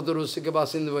Vanchakalpatarusike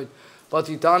Basindhu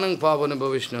Patitanang Pavana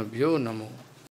Bhavishnabhyo Namo